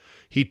this.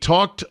 He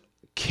talked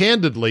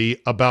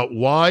candidly about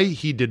why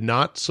he did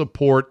not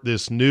support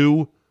this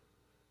new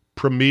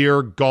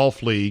Premier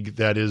Golf League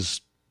that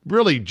is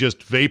really just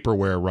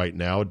vaporware right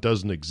now. It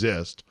doesn't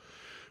exist.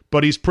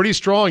 But he's pretty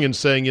strong in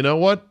saying, you know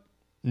what?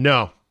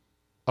 No,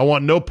 I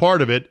want no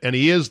part of it. And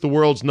he is the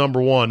world's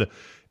number one.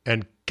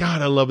 And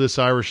God, I love this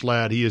Irish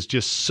lad. He is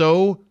just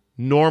so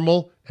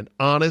normal and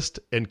honest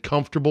and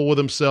comfortable with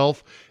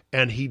himself.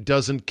 And he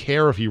doesn't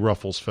care if he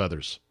ruffles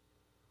feathers.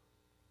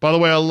 By the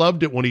way, I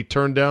loved it when he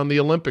turned down the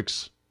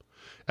Olympics.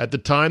 At the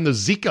time, the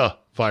Zika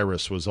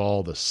virus was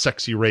all the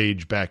sexy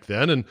rage back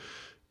then, and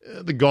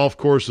the golf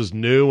course was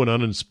new and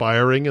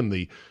uninspiring, and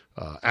the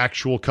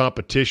actual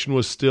competition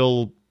was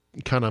still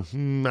kind of,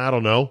 I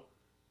don't know.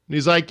 And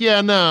he's like, yeah,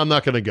 no, I'm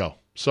not going to go.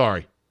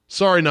 Sorry.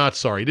 Sorry, not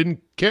sorry. He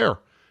didn't care,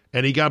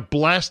 and he got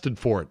blasted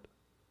for it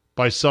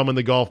by some in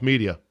the golf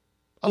media.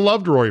 I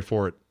loved Rory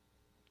for it.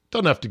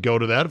 Doesn't have to go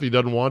to that if he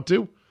doesn't want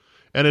to.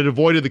 And it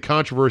avoided the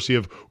controversy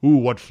of,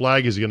 what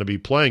flag is he going to be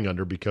playing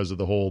under because of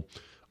the whole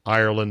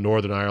Ireland,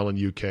 Northern Ireland,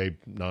 UK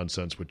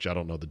nonsense, which I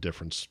don't know the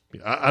difference.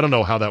 I don't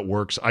know how that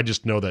works. I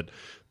just know that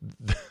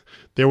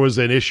there was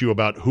an issue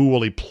about who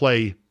will he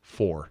play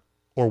for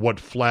or what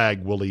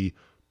flag will he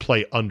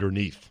play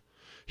underneath.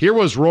 Here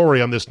was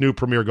Rory on this new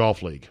Premier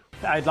Golf League.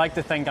 I'd like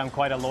to think I'm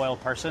quite a loyal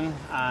person,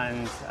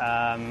 and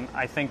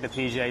I think the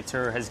PGA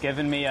Tour has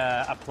given me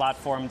a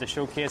platform to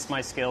showcase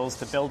my skills,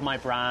 to build my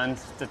brand,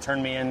 to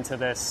turn me into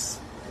this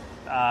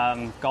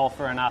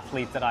golfer and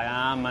athlete that I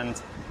am. And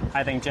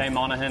I think Jay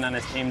Monahan and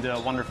his team do a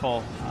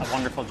wonderful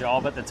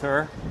job at the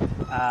tour.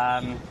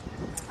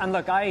 And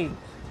look,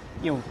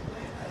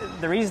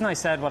 the reason I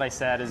said what I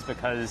said is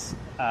because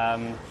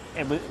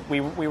we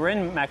were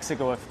in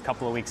Mexico a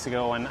couple of weeks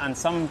ago, and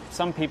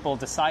some people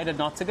decided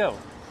not to go.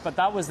 But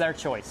that was their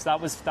choice.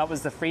 That was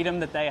the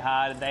freedom that they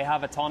had. They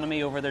have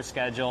autonomy over their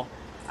schedule,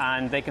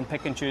 and they can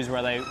pick and choose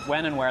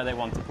when and where they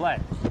want to play.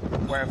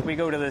 Where if we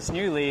go to this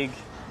new league,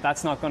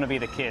 that's not going to be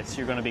the case.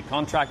 You're going to be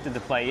contracted to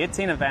play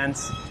 18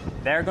 events.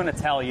 They're going to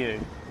tell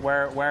you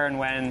where and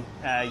when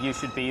you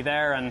should be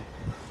there. And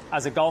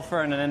as a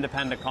golfer and an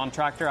independent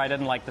contractor, I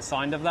didn't like the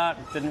sound of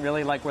that. Didn't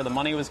really like where the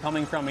money was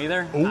coming from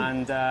either. Ooh.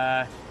 And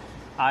I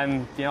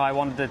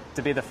wanted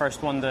to be the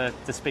first one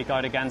to speak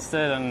out against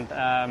it.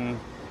 And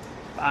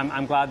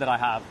I'm glad that I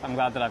have. I'm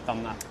glad that I've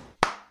done that.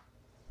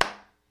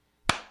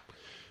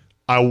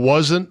 I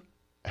wasn't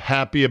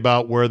happy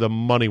about where the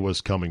money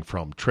was coming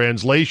from.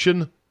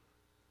 Translation,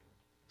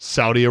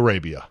 Saudi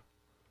Arabia.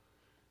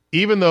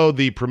 Even though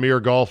the Premier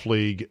Golf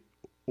League,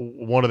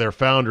 one of their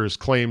founders,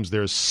 claims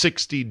there's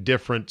 60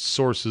 different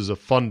sources of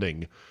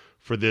funding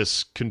for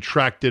this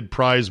contracted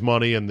prize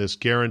money and this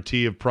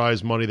guarantee of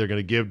prize money they're going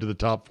to give to the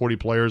top 40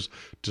 players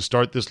to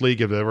start this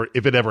league if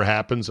it ever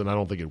happens, and I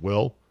don't think it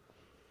will.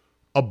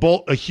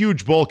 A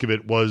huge bulk of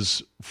it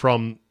was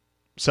from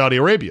Saudi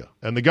Arabia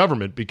and the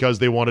government because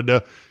they wanted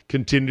to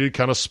continue to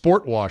kind of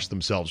sport wash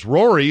themselves.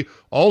 Rory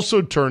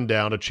also turned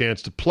down a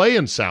chance to play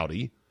in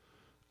Saudi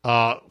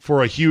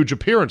for a huge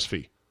appearance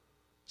fee.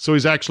 So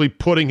he's actually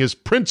putting his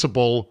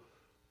principal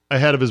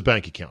ahead of his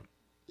bank account.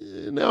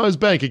 Now his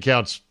bank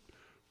account's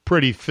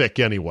pretty thick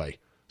anyway,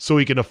 so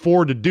he can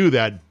afford to do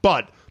that,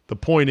 but the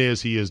point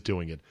is he is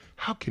doing it.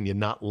 How can you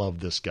not love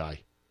this guy?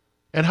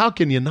 And how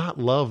can you not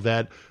love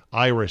that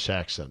Irish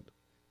accent?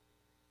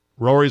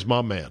 Rory's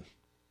my man.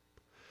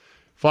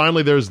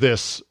 Finally, there's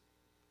this.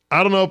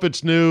 I don't know if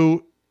it's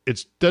new.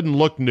 It doesn't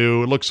look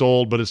new. It looks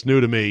old, but it's new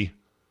to me.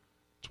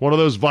 It's one of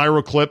those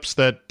viral clips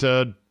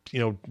that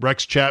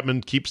Rex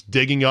Chapman keeps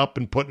digging up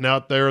and putting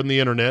out there on the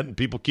internet, and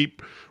people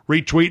keep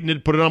retweeting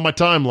it, put it on my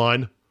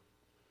timeline.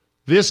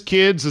 This,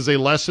 kids, is a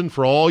lesson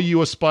for all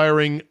you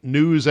aspiring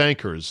news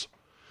anchors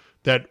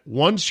that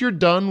once you're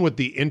done with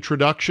the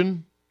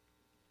introduction,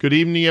 good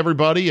evening,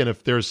 everybody, and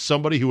if there's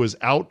somebody who is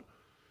out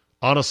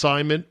on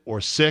assignment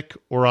or sick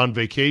or on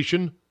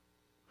vacation,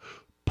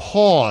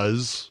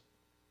 pause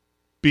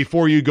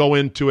before you go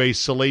into a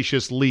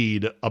salacious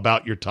lead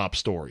about your top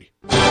story.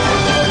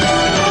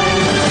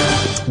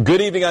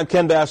 Good evening, I'm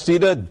Ken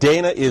Bastida.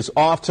 Dana is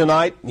off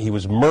tonight. He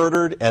was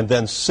murdered and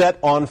then set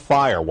on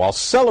fire while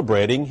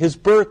celebrating his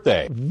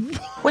birthday.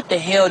 What the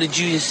hell did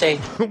you just say?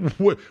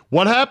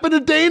 What happened to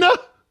Dana?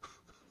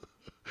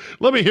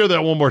 Let me hear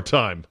that one more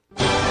time.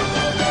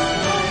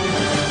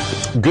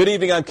 Good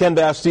evening, I'm Ken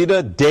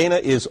Bastida. Dana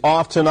is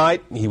off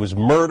tonight. He was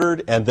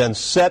murdered and then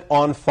set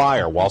on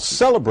fire while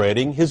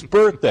celebrating his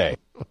birthday.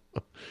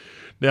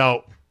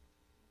 Now,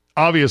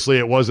 obviously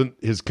it wasn't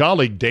his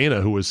colleague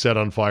Dana who was set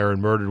on fire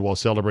and murdered while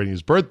celebrating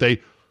his birthday,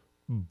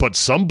 but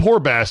some poor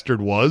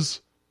bastard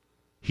was.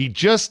 He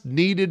just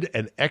needed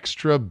an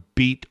extra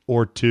beat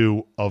or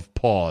two of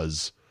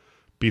pause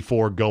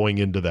before going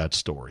into that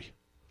story.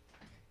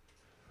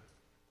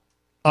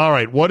 All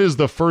right, what is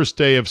the first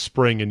day of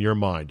spring in your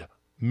mind?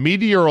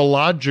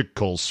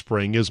 Meteorological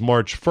spring is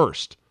March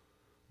 1st.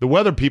 The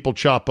weather people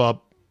chop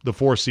up the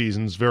four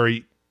seasons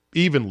very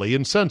evenly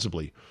and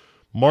sensibly.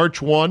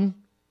 March 1,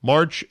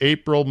 March,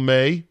 April,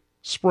 May,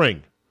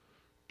 spring.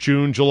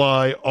 June,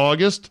 July,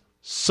 August,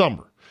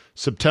 summer.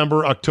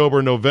 September,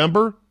 October,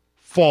 November,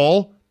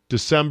 fall.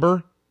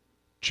 December,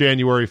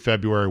 January,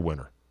 February,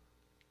 winter.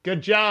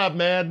 Good job,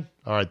 man.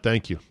 All right,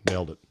 thank you.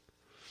 Nailed it.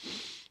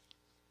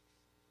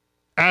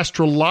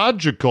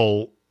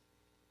 Astrological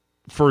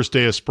first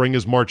day of spring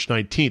is March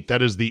 19th.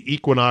 That is the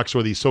equinox,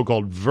 or the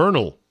so-called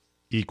vernal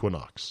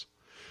equinox.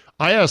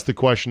 I asked the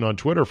question on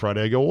Twitter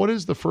Friday. I go, what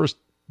is the first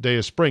day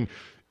of spring?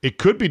 It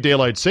could be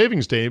daylight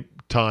savings day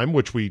time,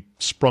 which we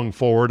sprung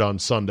forward on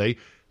Sunday.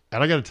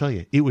 And I got to tell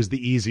you, it was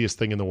the easiest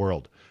thing in the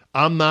world.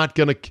 I'm not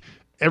going to...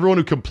 Everyone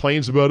who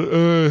complains about it,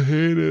 I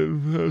hate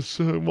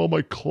it. All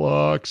my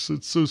clocks,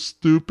 it's so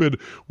stupid.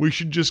 We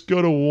should just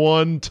go to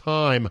one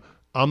time.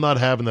 I'm not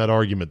having that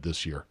argument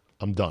this year.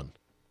 I'm done.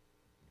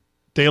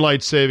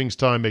 Daylight savings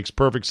time makes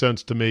perfect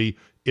sense to me.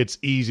 It's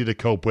easy to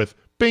cope with.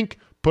 Bink,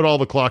 put all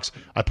the clocks.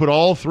 I put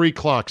all 3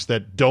 clocks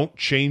that don't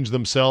change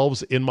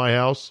themselves in my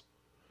house.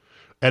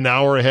 an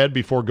hour ahead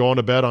before going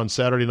to bed on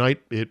Saturday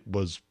night, it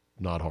was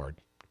not hard.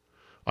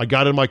 I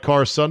got in my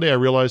car Sunday. I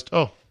realized,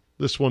 oh,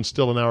 this one's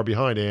still an hour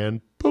behind,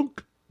 and boom,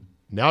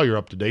 now you're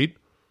up to date.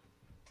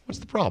 What's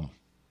the problem?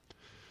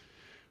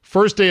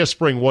 First day of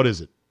spring, what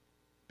is it?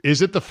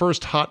 Is it the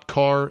first hot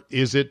car?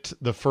 Is it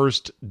the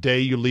first day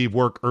you leave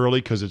work early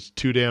because it's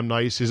too damn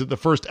nice? Is it the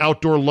first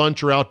outdoor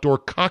lunch or outdoor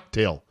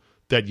cocktail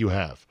that you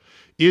have?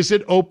 Is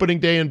it opening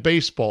day in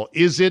baseball?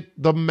 Is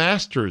it the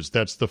Masters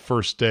that's the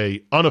first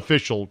day,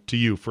 unofficial to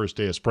you, first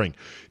day of spring?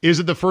 Is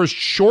it the first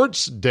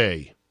shorts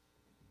day?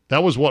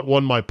 That was what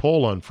won my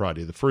poll on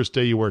Friday, the first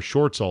day you wear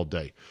shorts all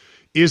day.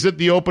 Is it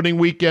the opening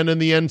weekend in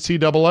the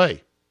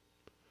NCAA?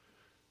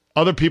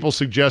 Other people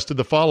suggested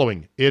the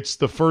following. It's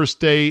the first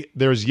day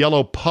there's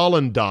yellow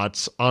pollen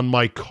dots on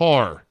my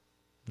car.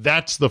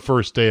 That's the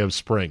first day of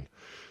spring.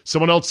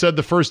 Someone else said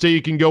the first day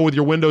you can go with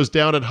your windows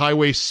down at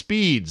highway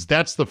speeds.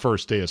 That's the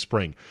first day of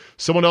spring.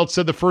 Someone else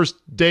said the first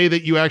day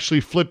that you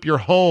actually flip your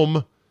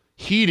home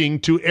heating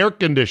to air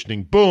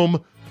conditioning.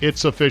 Boom,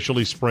 it's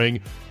officially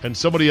spring. And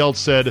somebody else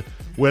said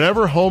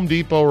whenever Home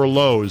Depot or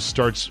Lowe's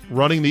starts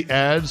running the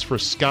ads for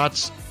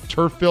Scott's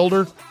Turf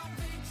Builder,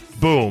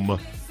 boom,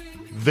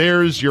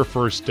 there's your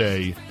first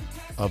day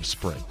of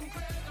spring.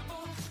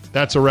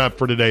 That's a wrap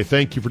for today.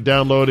 Thank you for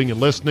downloading and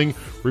listening.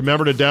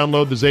 Remember to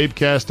download the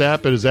Zabecast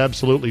app. It is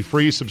absolutely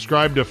free.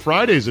 Subscribe to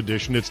Friday's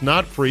edition. It's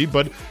not free,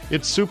 but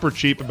it's super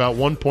cheap, about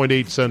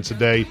 1.8 cents a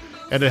day,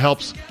 and it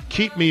helps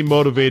keep me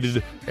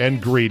motivated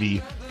and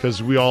greedy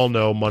because we all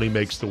know money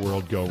makes the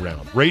world go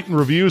round. Rate and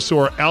review so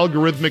our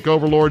algorithmic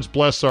overlords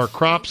bless our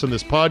crops in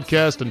this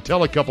podcast, and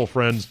tell a couple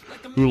friends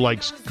who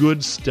likes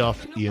good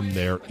stuff in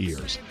their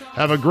ears.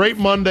 Have a great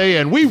Monday,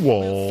 and we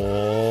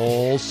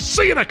will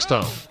see you next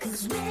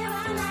time.